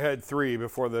thinking in my head 3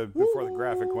 before the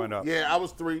graphic went up. Yeah, I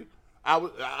was 3.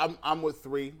 I'm with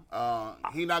 3.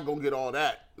 He not gonna get all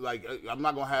that. Like, I'm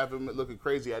not gonna have him looking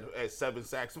crazy at 7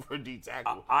 sacks for a D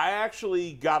tackle. I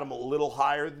actually got him a little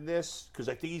higher than this because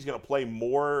I think he's going to play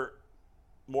more.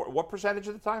 What percentage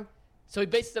of the time? So he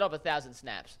based it off 1,000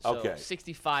 snaps. So Okay.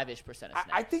 65-ish percent of snaps.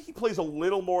 I think he plays a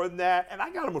little more than that, and I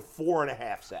got him with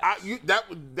 4.5 sacks.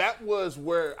 That was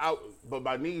where but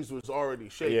my knees was already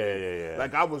shaking. Yeah.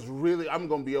 Like I'm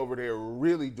gonna be over there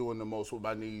really doing the most with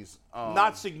my knees.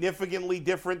 Not significantly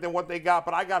different than what they got,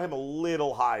 but I got him a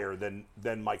little higher than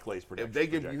Mike Clay's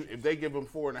prediction. If they give him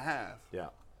 4.5, yeah,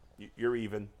 you're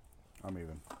even. I'm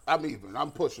even. I'm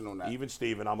pushing on that. Even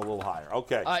Steven, I'm a little higher.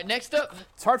 Okay. All right, next up.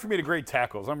 It's hard for me to grade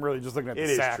tackles. I'm really just looking at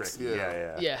the sacks. Tricky.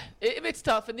 Yeah. Yeah, it's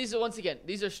tough. And these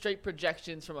are straight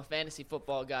projections from a fantasy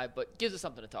football guy, but gives us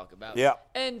something to talk about. Yeah.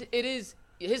 And it is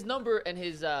his number and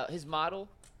his model.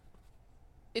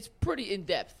 It's pretty in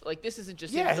depth. Like, this isn't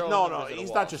just him throwing numbers at a he's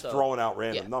wall, not just throwing out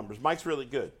random numbers. Mike's really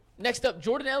good. Next up,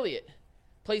 Jordan Elliott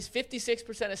plays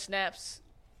 56% of snaps,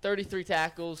 33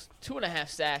 tackles, 2.5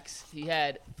 sacks. He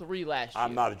had 3 last year.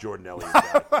 I'm not a Jordan Elliott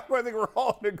guy. I think we're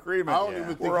all in agreement. I don't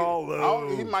even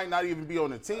think he might not even be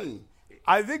on the team.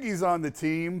 I think he's on the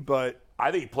team, but I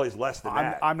think he plays less than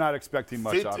that. I'm not expecting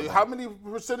much out of him. How many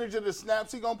percentage of the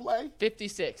snaps he gonna play?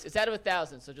 56. It's out of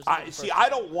 1,000, so just I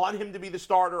don't want him to be the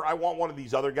starter. I want one of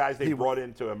these other guys they brought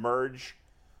in to emerge.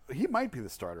 He might be the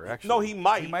starter, actually. No, he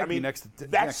might. He might be next to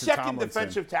that next second to Tomlinson.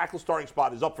 defensive tackle starting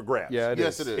spot is up for grabs. Yeah,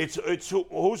 yes, it is. It's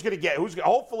who's going to get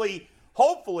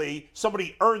hopefully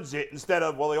somebody earns it instead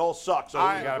of they all suck. So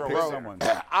you got to pick someone.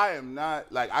 I am not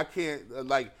I can't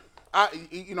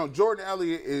Jordan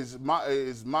Elliott is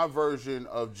my version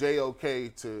of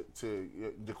JOK to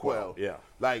DeQuell. Yeah.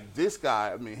 Like, this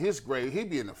guy, I mean, his grade,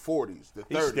 he'd be in the 40s, the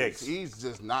 30s. Stinks. He's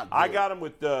just not good. I got him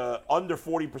with under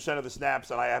 40% of the snaps,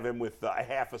 and I have him with a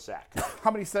half a sack. How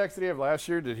many sacks did he have last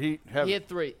year? Did he have? He had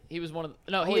 3. He was one of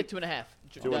the, no, he had 2.5.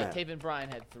 2.5. Taven Bryan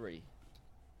had 3.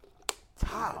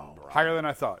 Wow. Higher than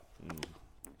I thought.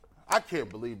 I can't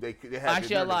believe they had.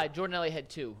 Actually, I lied. Jordan Elliott had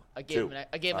 2. I gave him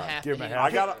a half. Give him a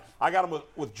half. I got him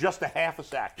with just a half a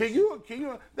sack. Can you?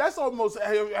 That's almost.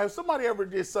 Have somebody ever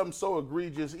did something so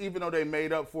egregious, even though they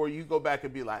made up for it, you go back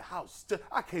and be like,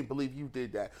 I can't believe you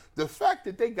did that. The fact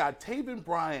that they got Taven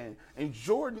Bryan and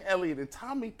Jordan Elliott and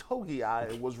Tommy Togiai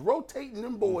and was rotating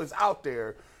them boys out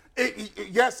there.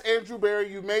 Yes, Andrew Berry,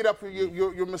 you made up for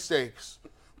your mistakes,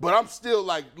 but I'm still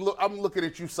like, I'm looking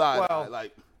at you side-eye,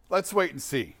 like. Let's wait and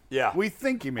see. Yeah. We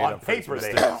think he made up for his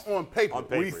mistakes. On paper.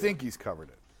 We think he's covered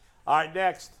it. All right,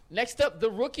 next. Next up, the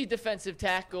rookie defensive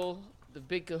tackle, the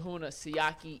big kahuna,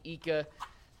 Siaki Ika.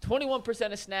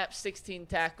 21% of snaps, 16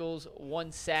 tackles,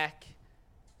 1 sack.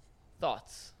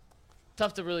 Thoughts?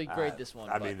 Tough to really grade this one.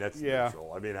 I mean, that's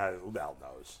neutral. I mean, who the hell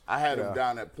knows? I had him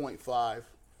down at 0.5.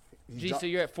 So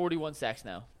you're at 41 sacks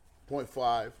now.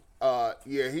 0.5.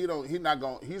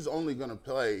 He's only gonna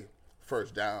play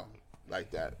first down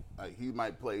like that. Like, he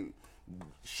might play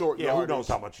short yardage. Who knows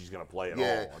how much he's going to play at all.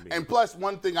 I mean, and plus,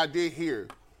 one thing I did hear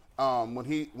when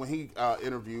he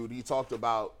interviewed, he talked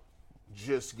about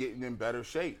just getting in better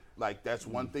shape. Like, that's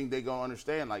one thing they're going to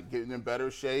understand, like getting in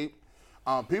better shape.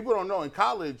 People don't know in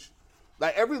college,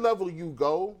 like every level you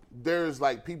go, there's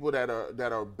like people that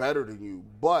are better than you.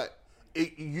 But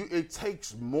it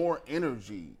takes more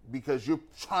energy because you're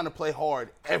trying to play hard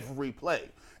every play.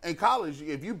 In college,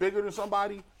 if you're bigger than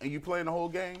somebody and you playing the whole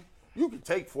game, you can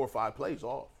take 4 or 5 plays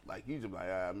off. Like, you just like,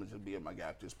 I'm going to just be in my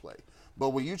gap, just play. But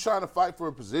when you're trying to fight for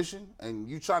a position and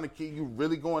you trying to keep you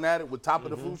really going at it with top of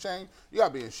the food chain, you got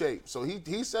to be in shape. So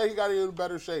he said he got to get in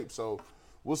better shape. So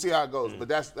we'll see how it goes. But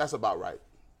that's about right.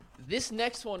 This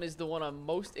next one is the one I'm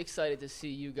most excited to see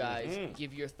you guys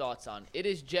give your thoughts on. It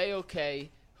is JOK,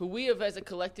 who we have as a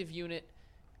collective unit,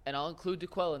 and I'll include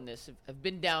DeQuell in this, have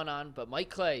been down on, but Mike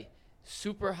Clay,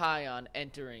 super high on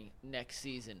entering next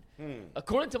season.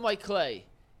 According to Mike Clay,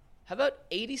 how about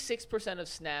 86% of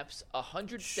snaps,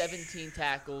 117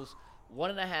 tackles,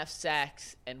 1.5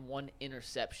 sacks, and 1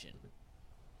 interception?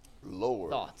 Lord.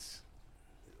 Thoughts?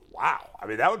 Wow. I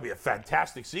mean, that would be a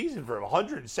fantastic season for him.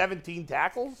 117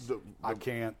 tackles? I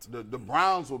can't. The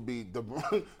Browns would be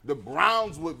the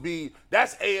Browns would be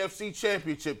that's AFC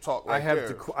Championship talk right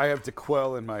there. I have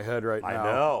DeQuell in my head right now. I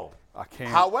know. I can't.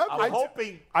 However, I'm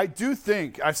hoping. I do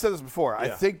think, I've said this before, I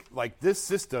Yeah. think like this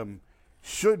system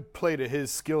should play to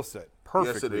his skill set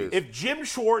perfectly. Yes, it is. If Jim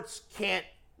Schwartz can't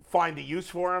find a use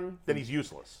for him, then he's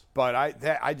useless. But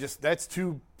that's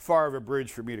too far of a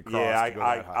bridge for me to cross. Yeah, to go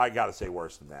that high. I got to say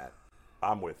worse than that.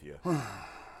 I'm with you.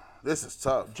 This is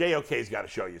tough. JOK's got to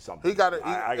show you something. He got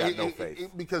I got no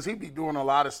faith. because he be doing a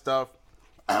lot of stuff.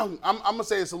 I'm gonna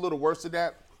say it's a little worse than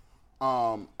that.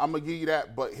 I'm gonna give you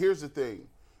that. But here's the thing.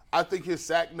 I think his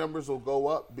sack numbers will go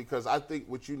up because I think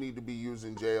what you need to be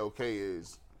using JOK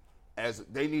is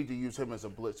they need to use him as a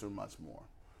blitzer much more.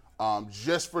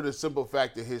 Just for the simple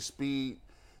fact that his speed,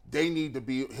 he needs to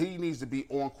be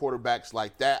on quarterbacks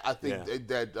like that. I think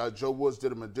that Joe Woods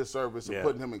did him a disservice in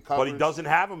putting him in coverage. But he doesn't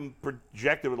have him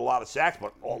projected with a lot of sacks,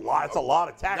 but it's a lot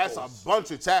of tackles. That's a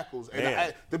bunch of tackles.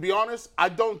 And to be honest, I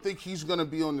don't think he's going to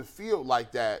be on the field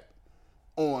like that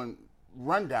on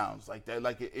rundowns like that.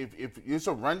 Like if it's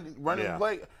a running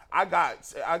play, I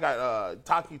got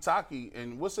Taki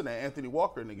and what's in there, Anthony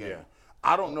Walker in the game. Yeah.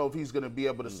 I don't know if he's going to be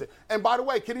able to stay. And by the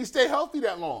way, can he stay healthy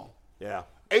that long? Yeah.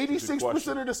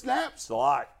 86% of the snaps? It's a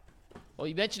lot. Well,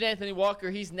 you mentioned Anthony Walker.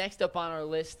 He's next up on our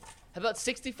list. How about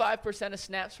 65% of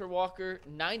snaps for Walker,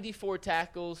 94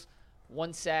 tackles,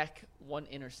 1 sack, 1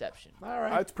 interception? All right.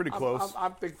 That's pretty close. I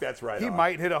think that's right. He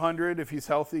might hit 100 if he's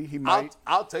healthy. He might.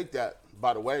 I'll take that,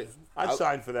 by the way. I'd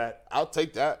sign for that. I'll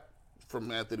take that from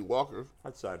Anthony Walker.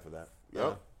 I'd sign for that. Yep.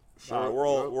 Yeah. Sure. All right,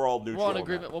 we're all neutral. We're on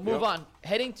agreement. We'll move on.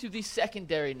 Heading to the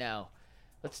secondary now.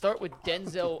 Let's start with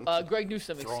Greg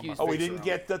Newsome, excuse me. Oh, we didn't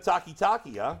get the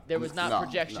Taki, huh? There was not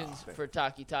projections for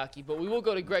Taki, but we will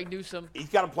go to Greg Newsome. He's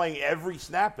got him playing every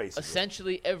snap, basically.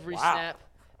 Essentially every snap,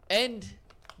 and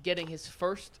getting his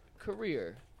first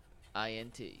career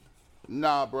INT.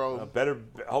 Nah, bro.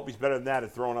 I hope he's better than that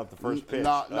at throwing out the first pitch.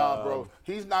 Nah, bro.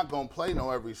 He's not going to play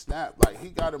every snap. Like, he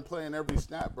got him playing every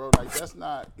snap, bro. Like, that's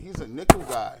not – he's a nickel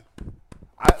guy.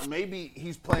 Maybe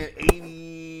he's playing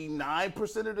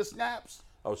 89% of the snaps.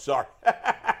 Oh, sorry.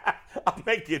 I'm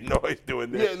making noise doing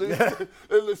this.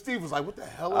 Yeah, Steve was like, what the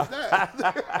hell is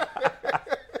that?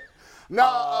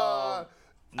 No,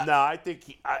 I think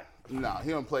he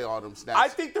don't play all them snaps. I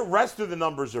think the rest of the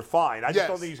numbers are fine. I just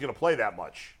don't think he's going to play that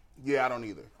much. Yeah, I don't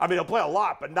either. I mean, he'll play a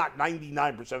lot, but not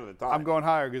 99% of the time. I'm going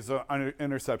higher because of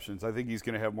interceptions. I think he's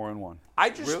going to have more than 1. I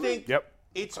just think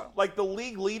it's like the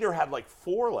league leader had like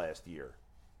 4 last year.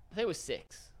 I think it was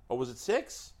 6. Oh, was it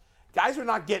 6? Guys are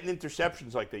not getting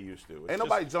interceptions like they used to. Ain't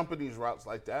nobody jumping these routes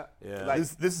like that. Yeah. Like,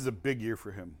 This is a big year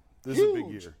for him. This is a big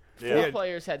year. 4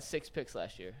 players had 6 picks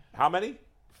last year. How many?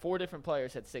 4 different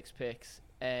players had 6 picks,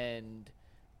 and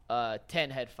 10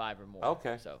 had 5 or more.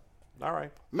 Okay. So. All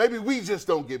right. Maybe we just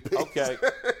don't get picks. Okay.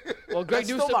 Well, Greg That's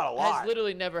Newsome still not a lot. has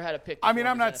literally never had a pick. I mean,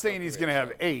 I'm before in not his saying NFL he's career, going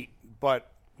to have 8,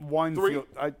 but 1 3? field,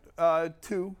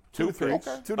 2 to 3. picks.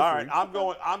 Okay. 2 to 3. All right,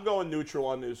 I'm going neutral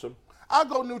on Newsome. I'll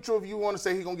go neutral if you want to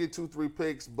say he's going to get 2-3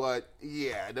 picks, but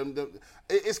yeah,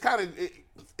 it's kind of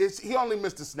he only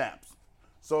missed the snaps.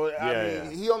 So, I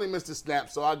mean, he only missed the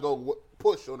snaps, so I go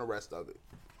push on the rest of it.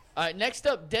 All right, next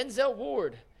up, Denzel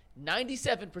Ward,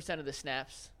 97% of the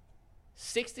snaps,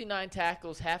 69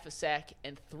 tackles, half a sack,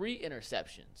 and 3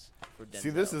 interceptions for Denzel. See,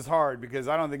 this is hard because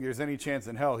I don't think there's any chance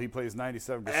in hell he plays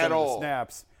 97% of At the all.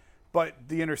 snaps, but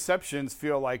the interceptions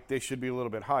feel like they should be a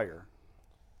little bit higher.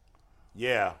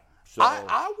 Yeah. So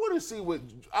I want to see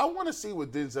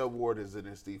what Denzel Ward is in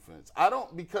his defense. I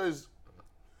don't, because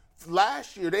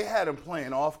last year they had him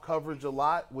playing off coverage a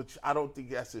lot, which I don't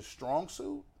think that's his strong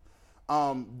suit.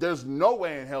 There's no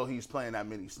way in hell he's playing that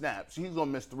many snaps. He's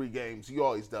gonna miss 3 games. He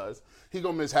always does. He's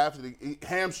gonna miss half of the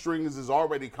hamstrings is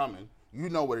already coming. You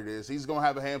know what it is. He's gonna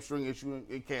have a hamstring issue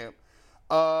in camp.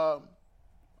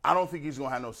 I don't think he's going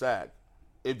to have no sack.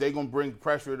 If they're going to bring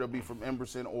pressure, it'll be from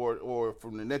Emerson or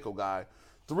from the nickel guy.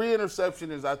 3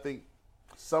 interceptions is, I think,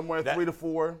 somewhere 3 to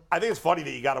 4. I think it's funny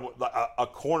that you got a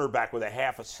cornerback with a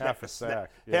half a sack.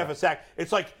 Half a sack.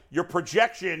 It's like your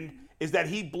projection is that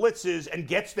he blitzes and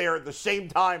gets there at the same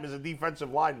time as a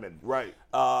defensive lineman. Right.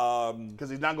 Because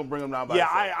he's not going to bring him down by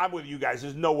himself. I'm with you guys.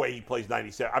 There's no way he plays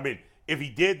 97. I mean, if he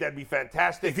did, that'd be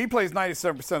fantastic. If he plays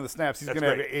 97% of the snaps, he's going to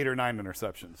have 8 or 9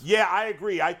 interceptions. Yeah, I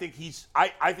agree. I think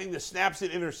I think the snaps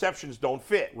and interceptions don't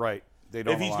fit. Right. They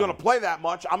don't. If he's going to play that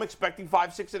much, I'm expecting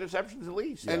 5-6 interceptions at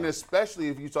least. And especially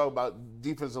if you talk about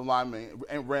defensive linemen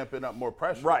and ramping up more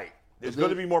pressure. Right. There's going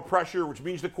to be more pressure, which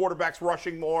means the quarterback's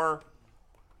rushing more.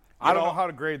 I don't know how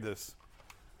to grade this.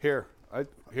 Here. I'm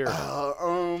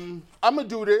going to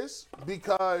do this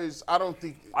because I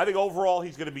think overall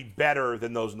he's going to be better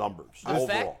than those numbers.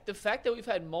 The fact that we've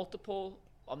had multiple,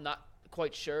 I'm not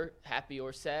quite sure, happy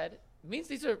or sad, means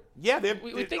these are. Yeah,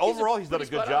 overall he's done a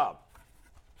good job.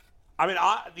 I mean,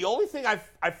 the only thing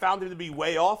I found him to be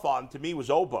way off on, to me, was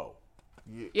Obo.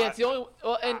 Yeah, it's the only.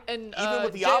 Well, and even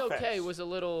with the JOK offense, was a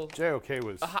little. JOK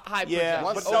was a high. Yeah,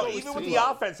 projection. but no, even with the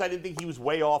offense, I didn't think he was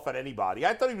way off on anybody.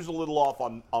 I thought he was a little off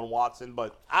on Watson,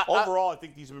 but overall, I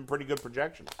think these have been pretty good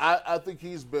projections. I think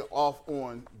he's been off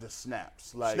on the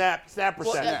snaps, like snap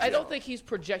percentage. Well, I don't think he's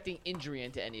projecting injury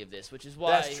into any of this, which is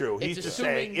why that's true. He's just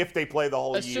saying if they play the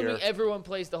whole year, assuming everyone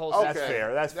plays the whole season. That's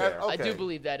fair. That's fair. I do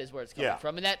believe that is where it's coming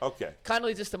from, and that kind of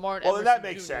leads us to Martin. Well, then that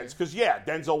makes sense because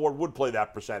Denzel Ward would play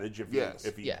that percentage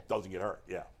if he doesn't get hurt.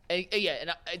 Yeah.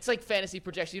 And it's like fantasy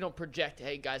projection. You don't project,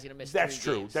 hey, guys, going to miss 3 games. That's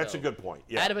true. That's a good point.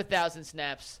 Yeah. Out of 1,000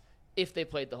 snaps, if they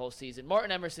played the whole season.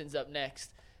 Martin Emerson's up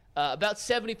next. About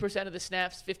 70% of the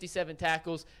snaps, 57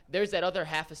 tackles. There's that other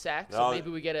half a sack, so maybe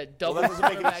we get a double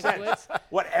quarterback blitz.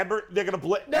 What, they're going to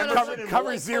blitz?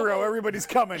 Cover 0, everybody's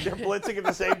coming. They're blitzing at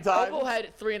the same time? Obo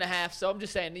had 3.5, so I'm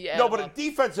just saying. No, but a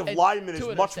defensive lineman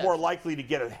is much more likely to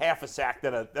get a half a sack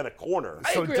than a corner.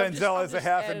 So Denzel has a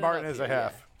half and Martin has a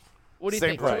half. What do you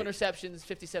think? 2 interceptions,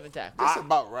 57 tackles. That's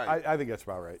about right. I think that's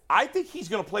about right. I think he's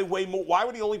going to play way more. Why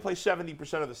would he only play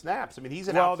 70% of the snaps? I mean, he's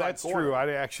an outside that's corner. true. I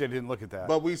didn't look at that.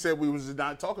 But we said we was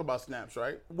not talking about snaps,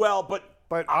 right? Well, but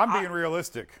I'm being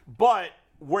realistic. But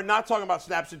we're not talking about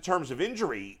snaps in terms of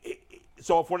injury.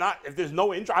 So if there's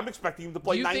no injury, I'm expecting him to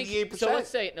play 98%. So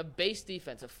let's say in a base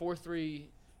defense, a 4-3.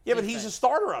 Yeah, but he's a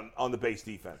starter on the base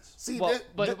defense. See,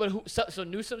 so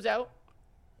Newsome's out?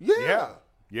 Yeah.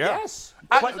 Yes.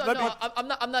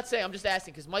 I'm not saying. I'm just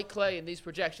asking because Mike Clay in these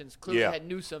projections clearly had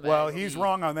Newsome. Well, he's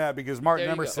wrong on that because Martin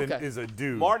Emerson is a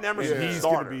dude. Martin Emerson is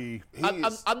going to be.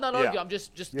 I'm not arguing. I'm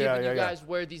just giving you guys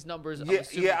where these numbers.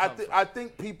 I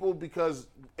think people, because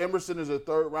Emerson is a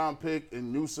 3rd-round pick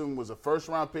and Newsome was a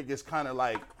 1st-round pick, it's kind of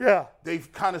like they've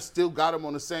kind of still got him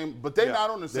on the same, but they're not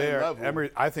on the same level.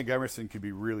 I think Emerson could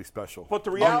be really special. But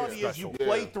the reality is, you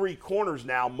play 3 corners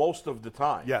now most of the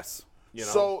time. Yes. You know?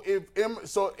 So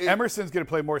if Emerson's going to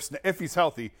play more if he's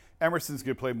healthy, Emerson's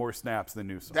going to play more snaps than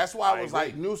Newsome. That's why I was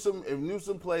like, Newsome. If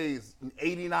Newsome plays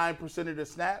 89% of the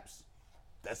snaps,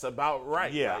 that's about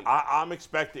right. Yeah, I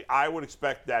would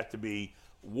expect that to be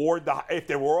Ward. If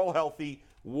they were all healthy,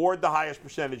 Ward the highest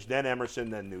percentage, then Emerson,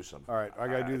 then Newsome. All right, I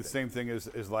got to do the same thing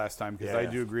as last time because I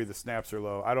do agree the snaps are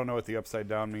low. I don't know what the upside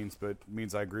down means, but it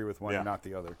means I agree with one and not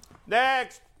the other.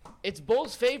 Next, it's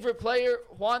Bulls' favorite player,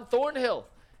 Juan Thornhill.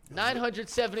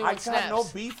 971 snaps. I got no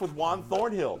beef with Juan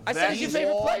Thornhill. I said he's your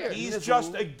favorite player. He's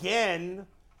just, again,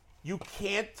 you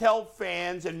can't tell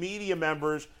fans and media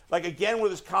members, like, again,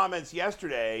 with his comments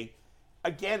yesterday,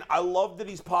 again, I love that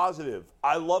he's positive.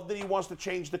 I love that he wants to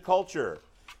change the culture.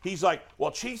 He's like,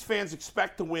 well, Chiefs fans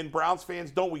expect to win. Browns fans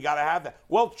don't. We got to have that.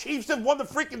 Well, Chiefs have won the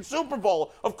freaking Super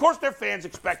Bowl. Of course their fans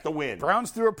expect to win.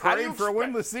 Browns threw a parade for a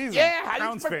winless season. Yeah, how do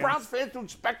you expect Browns fans to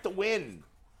expect to win?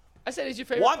 I said he's your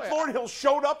favorite Juan player. Thornhill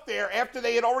showed up there after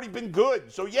they had already been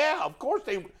good. So, yeah, of course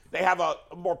they have a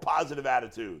more positive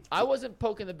attitude. I wasn't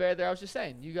poking the bear there. I was just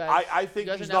saying. You guys. I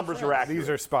think these numbers are accurate. These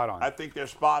are spot on. I think they're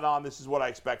spot on. This is what I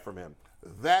expect from him.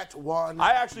 That one.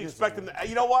 I actually expect him to,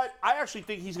 you know what? I actually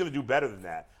think he's going to do better than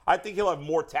that. I think he'll have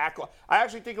more tackle. I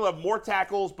actually think he'll have more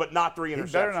tackles, but not 3 interceptions.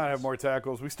 He better not have more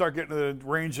tackles. We start getting to the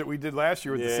range that we did last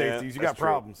year with the safeties. You got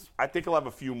problems. I think he'll have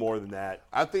a few more than that.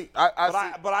 I think.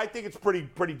 But I think it's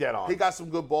pretty dead on. He got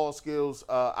some good ball skills.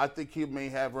 I think he may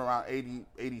have around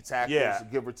 80 tackles,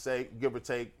 give or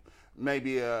take.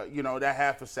 Maybe that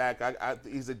half a sack.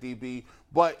 He's a DB,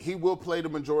 but he will play the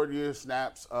majority of the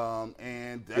snaps.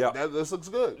 And this looks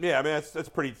good. Yeah, I mean that's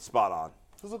pretty spot on.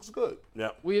 This looks good. Yeah.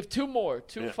 We have two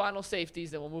final safeties,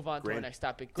 then we'll move on to our next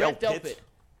topic. Grant Delpit.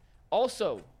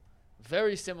 Also,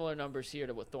 very similar numbers here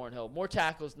to what Thornhill. More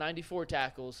tackles, 94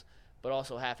 tackles. but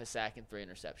also half a sack and 3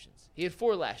 interceptions. He had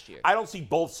 4 last year. I don't see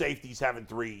both safeties having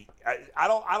 3. I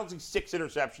don't see 6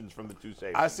 interceptions from the 2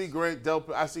 safeties. I see Grant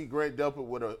Delpit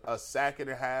with a sack and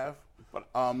a half,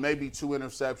 maybe 2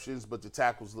 interceptions, but the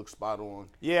tackles look spot on.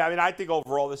 Yeah, I mean, I think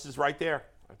overall this is right there.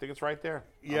 I think it's right there.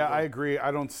 Yeah, I agree.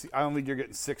 I don't think you're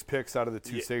getting 6 picks out of the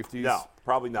 2 safeties. No,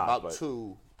 probably not. About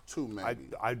two maybe.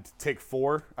 I'd take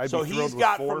 4. So he's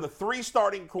got from the 3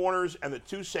 starting corners and the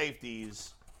 2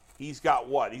 safeties. He's got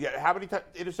what? How many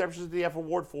interceptions did he have for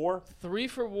Ward? 4? 3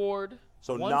 for Ward.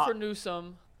 So 1 for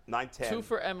Newsome. 9, 10. 2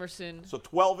 for Emerson. So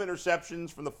 12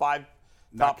 interceptions from the 5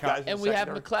 top guys. And we have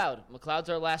McLeod. McLeod's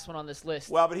our last one on this list.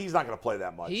 Well, but he's not going to play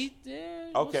that much.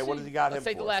 Okay, what does he got? Let's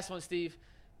take the last one, Steve.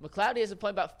 McLeod hasn't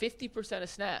played about 50% of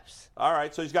snaps. All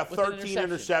right, so he's got 13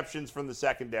 interceptions from the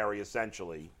secondary,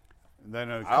 essentially. And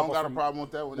then I don't got a problem with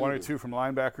that one. 1 or 2 from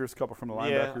linebackers, a couple from the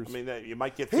linebackers. I mean, you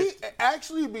might get. He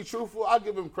actually, to be truthful, I'll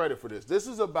give him credit for this. This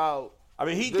is about. I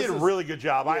mean, he did a really good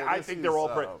job. Yeah, I think they're all.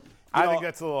 I think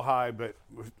that's a little high, but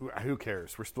who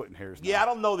cares? We're splitting hairs now. Yeah, I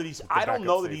don't know that he's. I don't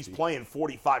know that he's playing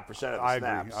 45% of the snaps. I agree.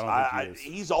 I don't think he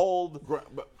is. He's old.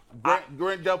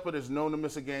 Grant Delpit is known to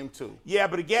miss a game too. Yeah,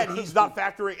 but again, he's not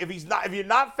factoring. If you're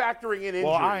not factoring in injury.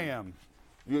 Well, I am.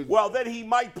 Well, then he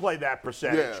might play that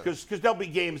percentage because there'll be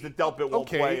games that Delpit won't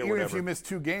play or even whatever. If you miss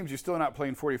 2 games, you're still not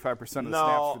playing 45% of the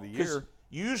snaps for the year.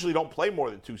 You usually don't play more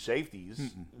than 2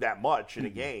 safeties that much in a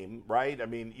game, right? I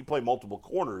mean, you play multiple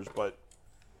corners, but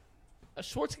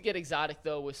Schwartz could get exotic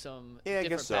though with some I different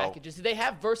guess so. packages. They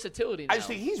have versatility now. I just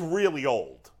think he's really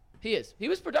old. He is. He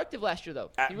was productive last year,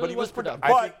 though. He really was productive.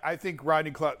 I think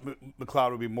Rodney McLeod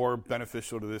will be more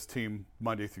beneficial to this team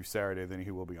Monday through Saturday than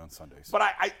he will be on Sundays. But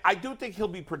I do think he'll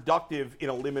be productive in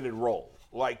a limited role.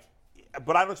 But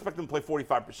I don't expect him to play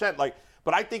 45%.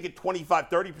 But I think at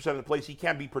 25, 30% of the plays he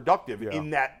can be productive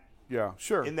in that. Yeah,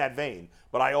 sure. In that vein.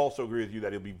 But I also agree with you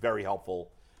that he'll be very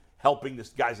helpful, helping the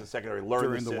guys in the secondary learn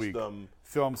during the system. Week.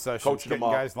 Film sessions, coaching getting them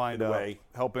up guys lined up,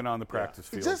 helping on the practice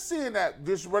field. Just seeing that,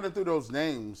 just running through those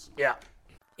names. Yeah.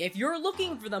 If you're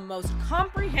looking for the most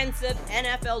comprehensive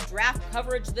NFL draft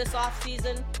coverage this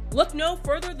offseason, look no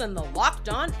further than the Locked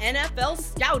On NFL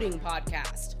Scouting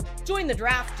Podcast. Join the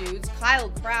draft dudes, Kyle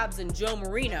Krabs and Joe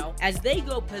Marino, as they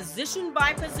go position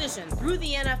by position through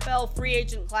the NFL free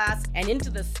agent class and into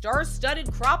the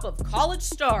star-studded crop of college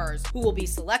stars who will be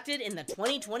selected in the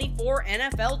 2024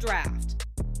 NFL Draft.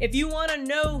 If you want to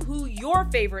know who your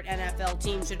favorite NFL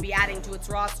team should be adding to its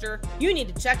roster, you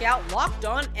need to check out Locked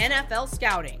On NFL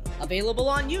Scouting, available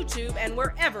on YouTube and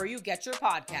wherever you get your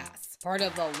podcasts. Part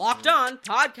of the Locked On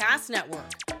Podcast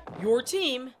Network, your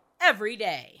team every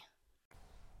day.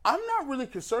 I'm not really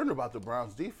concerned about the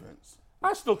Browns' defense.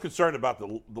 I'm still concerned about the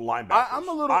linebackers. I'm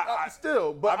a little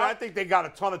still, but I think they got a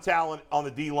ton of talent on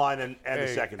the D-line and the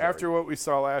secondary. After what we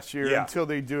saw last year, until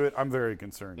they do it, I'm very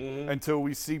concerned. Until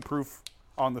we see proof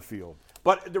on the field.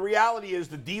 But the reality is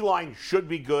the D-line should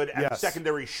be good and the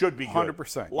secondary should be good.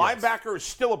 100%. Linebacker is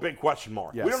still a big question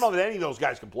mark. Yes. We don't know that any of those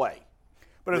guys can play.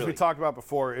 But as we talked about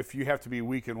before, if you have to be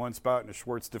weak in one spot in a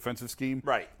Schwartz defensive scheme,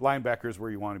 linebacker is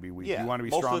where you want to be weak. Yeah. You want to be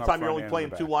Most strong of the time up you're front only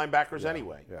playing 2 linebackers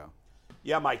anyway.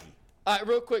 Yeah, Mikey. All right,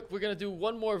 real quick, we're going to do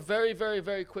one more very, very,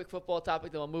 very quick football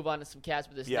topic, then we'll move on to some cats.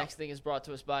 But this next thing is brought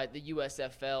to us by the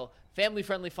USFL.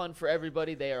 Family-friendly fun for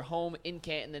everybody. They are home in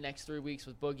Canton the next 3 weeks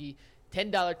with Boogie.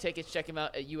 $10 tickets. Check them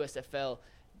out at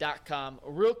USFL.com.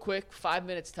 Real quick, 5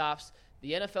 minutes tops.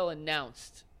 The NFL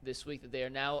announced this week that they are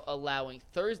now allowing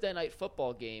Thursday night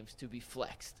football games to be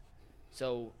flexed.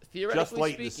 So theoretically just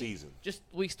late speaking, in the season. Just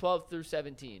weeks 12 through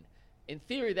 17. In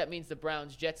theory, that means the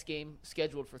Browns-Jets game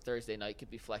scheduled for Thursday night could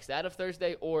be flexed out of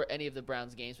Thursday, or any of the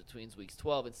Browns games between weeks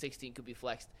 12 and 16 could be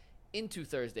flexed into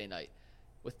Thursday night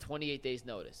with 28 days'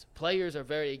 notice. Players are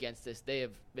very against this. They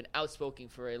have been outspoken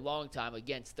for a long time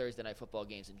against Thursday night football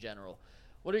games in general.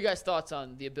 What are your guys' thoughts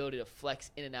on the ability to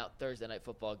flex in and out Thursday night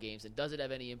football games, and does it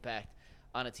have any impact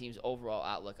on a team's overall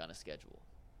outlook on a schedule?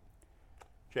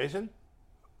 Jason?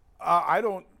 I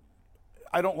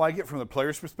don't like it from the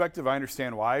player's perspective. I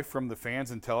understand why. From the fans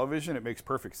and television, it makes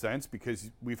perfect sense because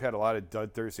we've had a lot of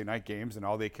dud Thursday night games, and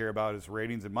all they care about is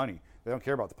ratings and money. They don't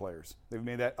care about the players. They've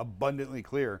made that abundantly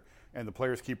clear, and the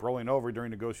players keep rolling over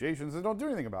during negotiations and don't do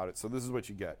anything about it. So this is what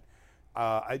you get.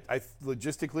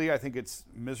 Logistically, I think it's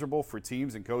miserable for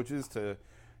teams and coaches to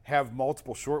have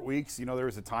multiple short weeks. You know, there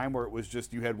was a time where it was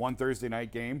just you had one Thursday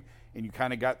night game, and you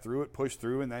kind of got through it, pushed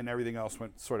through, and then everything else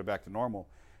went sort of back to normal.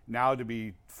 Now to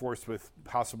be forced with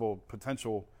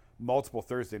potential multiple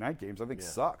Thursday night games, I think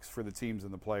sucks for the teams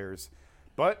and the players.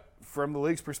 But from the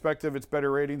league's perspective, it's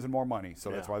better ratings and more money, so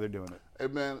that's why they're doing it. Hey,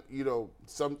 man, you know,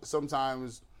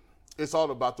 sometimes it's all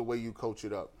about the way you coach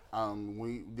it up.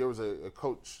 there was a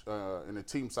coach and a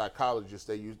team psychologist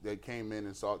that came in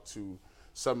and talked to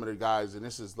some of the guys, and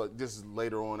this is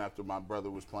later on after my brother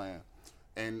was playing,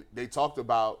 and they talked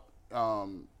about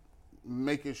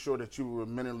making sure that you were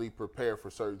mentally prepared for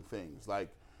certain things. Like,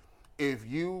 if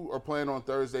you are playing on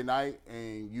Thursday night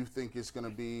and you think it's going to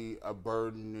be a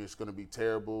burden, it's going to be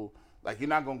terrible, like, you're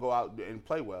not going to go out and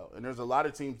play well. And there's a lot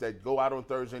of teams that go out on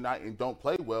Thursday night and don't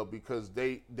play well because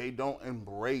they don't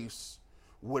embrace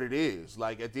what it is.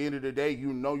 Like, at the end of the day,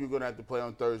 you know you're going to have to play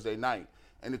on Thursday night.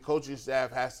 And the coaching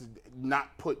staff has to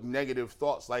not put negative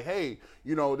thoughts like, hey,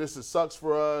 this sucks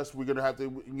for us. We're going to have to,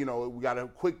 we got a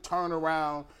quick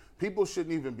turnaround. People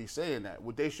shouldn't even be saying that.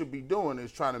 What they should be doing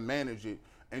is trying to manage it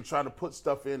and trying to put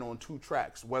stuff in on 2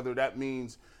 tracks, whether that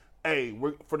means, hey,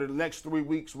 for the next 3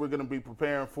 weeks, we're going to be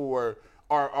preparing for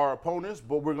our opponents,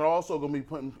 but we're also going to be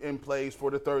putting in place for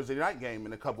the Thursday night game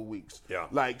in a couple weeks. Yeah.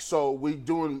 Like, so we're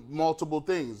doing multiple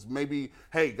things. Maybe,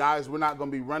 hey, guys, we're not going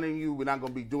to be running you. We're not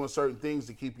going to be doing certain things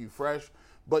to keep you fresh.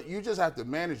 But you just have to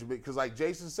manage it because, like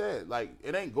Jason said, like,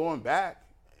 it ain't going back.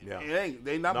 Yeah.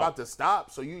 They're not about to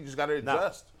stop, so you just got to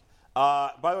adjust.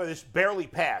 By the way, this barely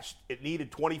passed. It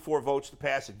needed 24 votes to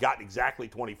pass. It got exactly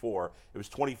 24. It was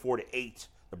 24-8.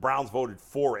 The Browns voted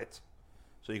for it,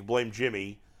 so you can blame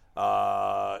Jimmy.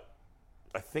 I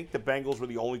think the Bengals were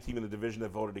the only team in the division that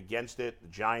voted against it. The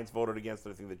Giants voted against it.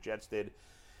 I think the Jets did.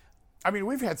 I mean,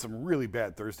 we've had some really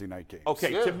bad Thursday night games.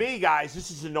 Okay, to me, guys, this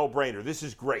is a no-brainer. This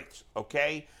is great,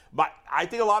 okay? But I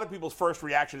think a lot of people's first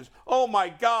reaction is, oh, my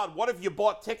God, what if you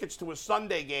bought tickets to a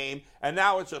Sunday game and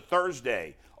now it's a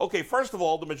Thursday? Okay, first of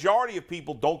all, the majority of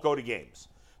people don't go to games.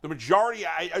 The majority,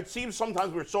 it seems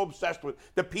sometimes we're so obsessed with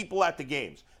the people at the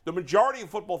games. The majority of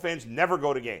football fans never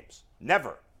go to games.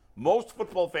 Never. Most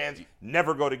football fans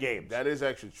never go to games. That is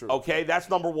actually true. Okay, that's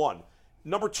number one.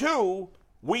 Number two,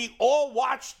 we all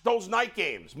watch those night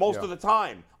games most of the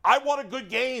time. I want a good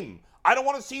game. I don't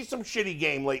want to see some shitty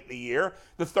game late in the year.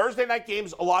 The Thursday night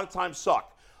games a lot of times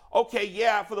suck. Okay,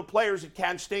 yeah, for the players it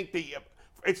can stink.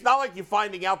 It's not like you're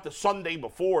finding out the Sunday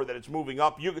before that it's moving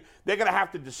up. They're going to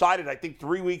have to decide it, I think,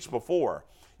 3 weeks before.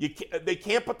 They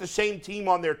can't put the same team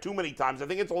on there too many times. I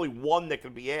think it's only one that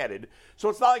can be added. So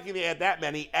it's not like you can add that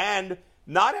many. And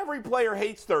not every player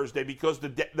hates Thursday because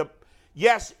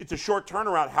yes, it's a short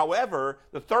turnaround. However,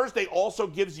 the Thursday also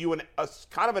gives you a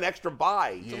kind of an extra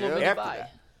bye. It's a little bit of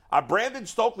bye. Brandon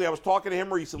Stokely, I was talking to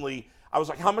him recently. I was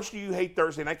like, how much do you hate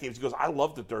Thursday night games? He goes, I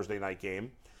love the Thursday night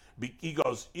game. He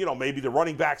goes, maybe the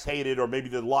running backs hate it or maybe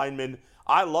the linemen.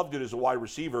 I loved it as a wide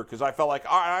receiver because I felt like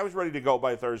I was ready to go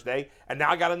by Thursday, and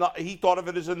now I got he thought of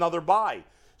it as another bye.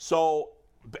 So,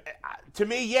 to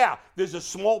me, yeah, there's a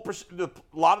small a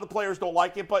lot of the players don't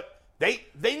like it, but they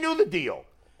knew the deal.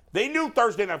 They knew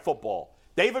Thursday Night Football.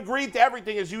 They've agreed to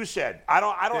everything, as you said. I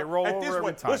don't. They roll at over this every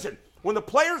point, time. listen, when the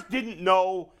players didn't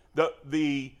know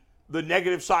the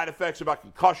negative side effects about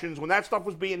concussions, when that stuff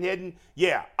was being hidden,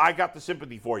 yeah, I got the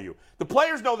sympathy for you. The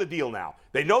players know the deal now.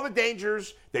 They know the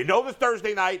dangers. They know the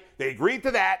Thursday night. They agreed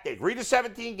to that. They agreed to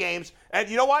 17 games. And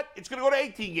you know what? It's going to go to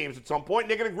 18 games at some point, and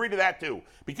they're going to agree to that too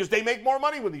because they make more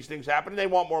money when these things happen, and they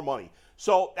want more money.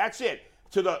 So that's it.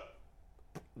 To the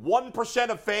 1%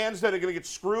 of fans that are going to get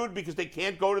screwed because they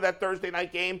can't go to that Thursday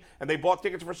night game and they bought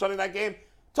tickets for Sunday night game,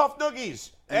 tough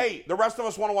noogies. Hey, the rest of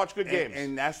us want to watch good games.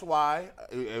 And that's why,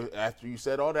 after you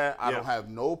said all that, I don't have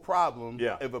no problem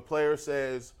if a player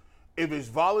says, if it's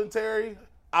voluntary,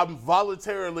 I'm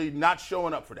voluntarily not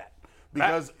showing up for that.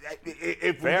 Because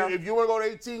if you want to go to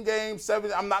 18 games,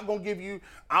 7, I'm not going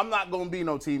to be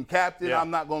no team captain. Yeah. I'm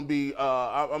not going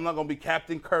to be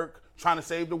Captain Kirk trying to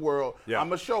save the world. Yeah. I'm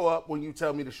going to show up when you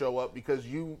tell me to show up because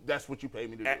that's what you pay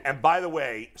me to do. And by the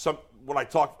way, something I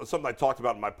talked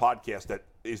about in my podcast that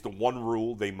is the one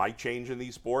rule they might change in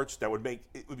these sports that would be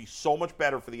so much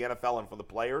better for the NFL and for the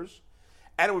players.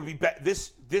 And it would be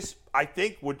this I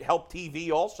think would help TV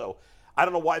also. I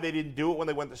don't know why they didn't do it when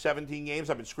they went to 17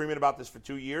 games. I've been screaming about this for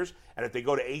 2 years. And if they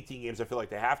go to 18 games, I feel like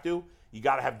they have to. You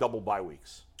got to have double bye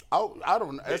weeks. I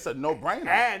don't. That's a no-brainer.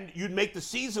 And you'd make the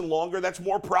season longer. That's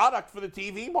more product for the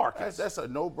TV market. That's a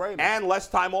no-brainer. And less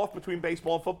time off between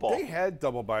baseball and football. They had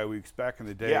double bye weeks back in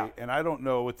the day, and I don't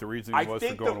know what the reasoning was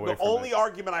for going away from it. The only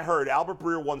argument I heard, Albert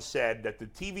Breer once said that the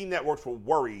TV networks were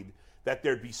worried that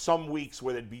there'd be some weeks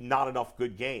where there'd be not enough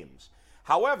good games.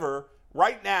 However,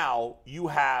 right now you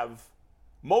have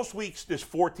most weeks there's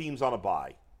 4 teams on a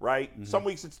bye, right? Mm-hmm. Some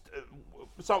weeks it's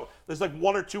there's like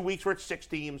 1 or 2 weeks where it's 6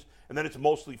 teams, and then it's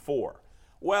mostly 4.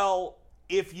 Well,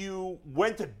 if you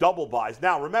went to double buys,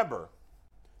 now remember,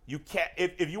 You can't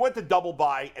if you went to double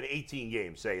bye at 18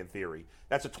 games, say in theory,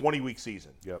 that's a 20-week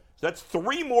season. Yep. So that's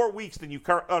 3 more weeks than you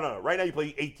currently. Oh no, right now you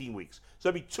play 18 weeks. So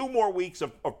that'd be 2 more weeks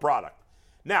of product.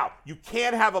 Now you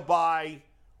can't have a bye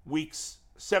weeks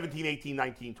 17, 18,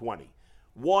 19, 20.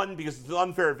 1, because it's an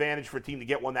unfair advantage for a team to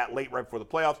get one that late right before the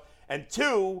playoffs. And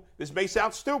 2, this may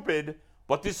sound stupid,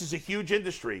 but this is a huge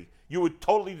industry. You would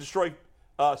totally destroy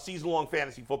season-long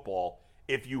fantasy football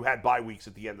if you had bye weeks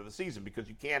at the end of the season, because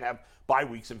you can't have bye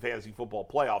weeks in fantasy football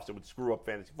playoffs. It would screw up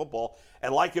fantasy football.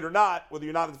 And like it or not, whether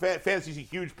you're not in fantasy is a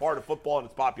huge part of football and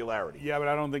its popularity. Yeah, but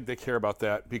I don't think they care about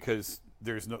that because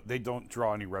they don't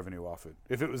draw any revenue off it.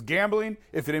 If it was gambling,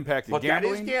 if it impacted gambling. But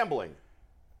that is gambling.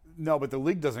 No, but the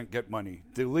league doesn't get money.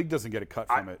 The league doesn't get a cut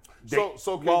from it.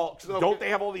 Don't they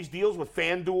have all these deals with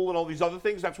FanDuel and all these other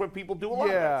things? That's what people do a lot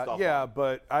of that stuff. Yeah,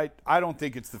 but I don't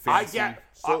think it's the fantasy.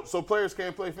 So players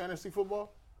can't play fantasy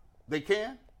football? They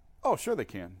can? Oh, sure they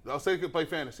can. I'll say they can play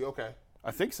fantasy. Okay.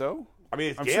 I think so. I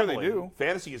mean, I'm sure they do.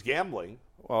 Fantasy is gambling.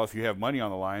 Well, if you have money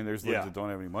on the line, there's leagues that don't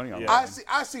have any money on the line.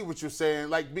 I see what you're saying.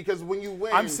 Like, because when you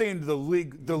win, I'm saying the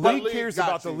league cares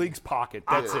about the league's pocket.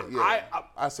 That's it. Yeah.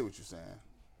 I see what you're saying.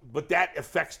 But that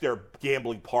affects their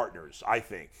gambling partners, I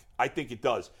think. I think it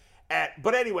does.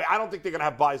 But anyway, I don't think they're going to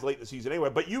have buys late in the season anyway.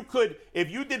 But you could, if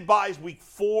you did buys week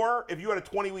 4, if you had a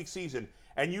 20-week season,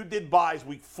 and you did buys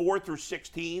week 4 through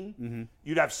 16,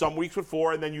 you'd have some weeks with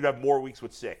 4, and then you'd have more weeks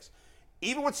with 6.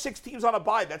 Even with 6 teams on a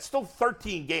bye, that's still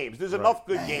 13 games. There's enough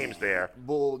good games there.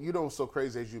 Well, you know what's so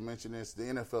crazy as you mentioned this? The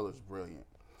NFL is brilliant.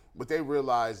 What they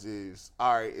realize is,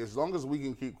 all right, as long as we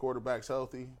can keep quarterbacks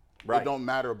healthy, it don't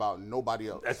matter about nobody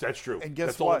else. That's true. And guess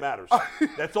that's what? all that matters.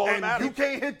 That's all that matters. You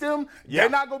can't hit them. They're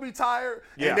not going to be tired,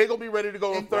 and they're going to be ready to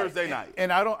go on Thursday night.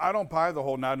 And I don't buy the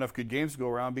whole not enough good games to go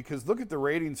around, because look at the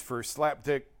ratings for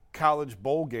slapdick college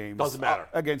bowl games. Doesn't matter.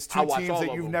 Against 2 teams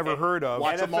that you've never heard of.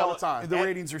 Watch them all the time. The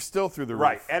ratings are still through the roof.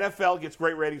 Right. NFL gets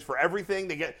great ratings for everything.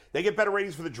 They get better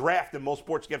ratings for the draft than most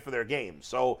sports get for their games.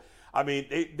 So, I mean,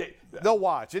 they'll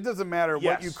watch. It doesn't matter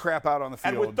what you crap out on the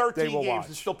field. And with 13 games,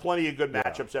 there's still plenty of good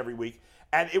matchups every week.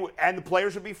 And the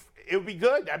players would be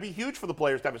good. That'd be huge for the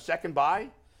players to have a second bye.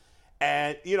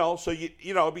 And, so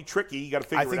it'd be tricky. You got to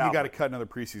figure it out. I think you got to cut another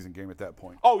preseason game at that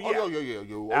point. Oh,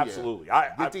 yeah. Absolutely.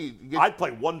 I'd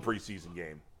play one preseason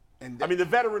game. I mean, the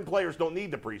veteran players don't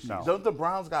need the preseason. No. Don't the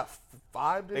Browns got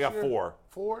 5 this year? They got 4.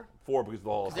 4? 4 because of the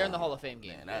Hall of Fame. They're in the Hall of Fame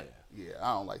game. Yeah,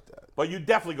 I don't like that. But you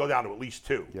definitely go down to at least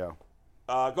 2. Yeah.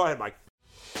 Go ahead, Mike.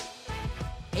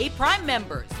 Hey, Prime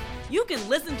members, you can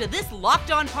listen to this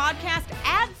Locked On podcast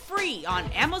ad-free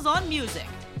on Amazon Music.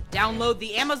 Download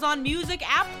the Amazon Music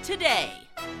app today.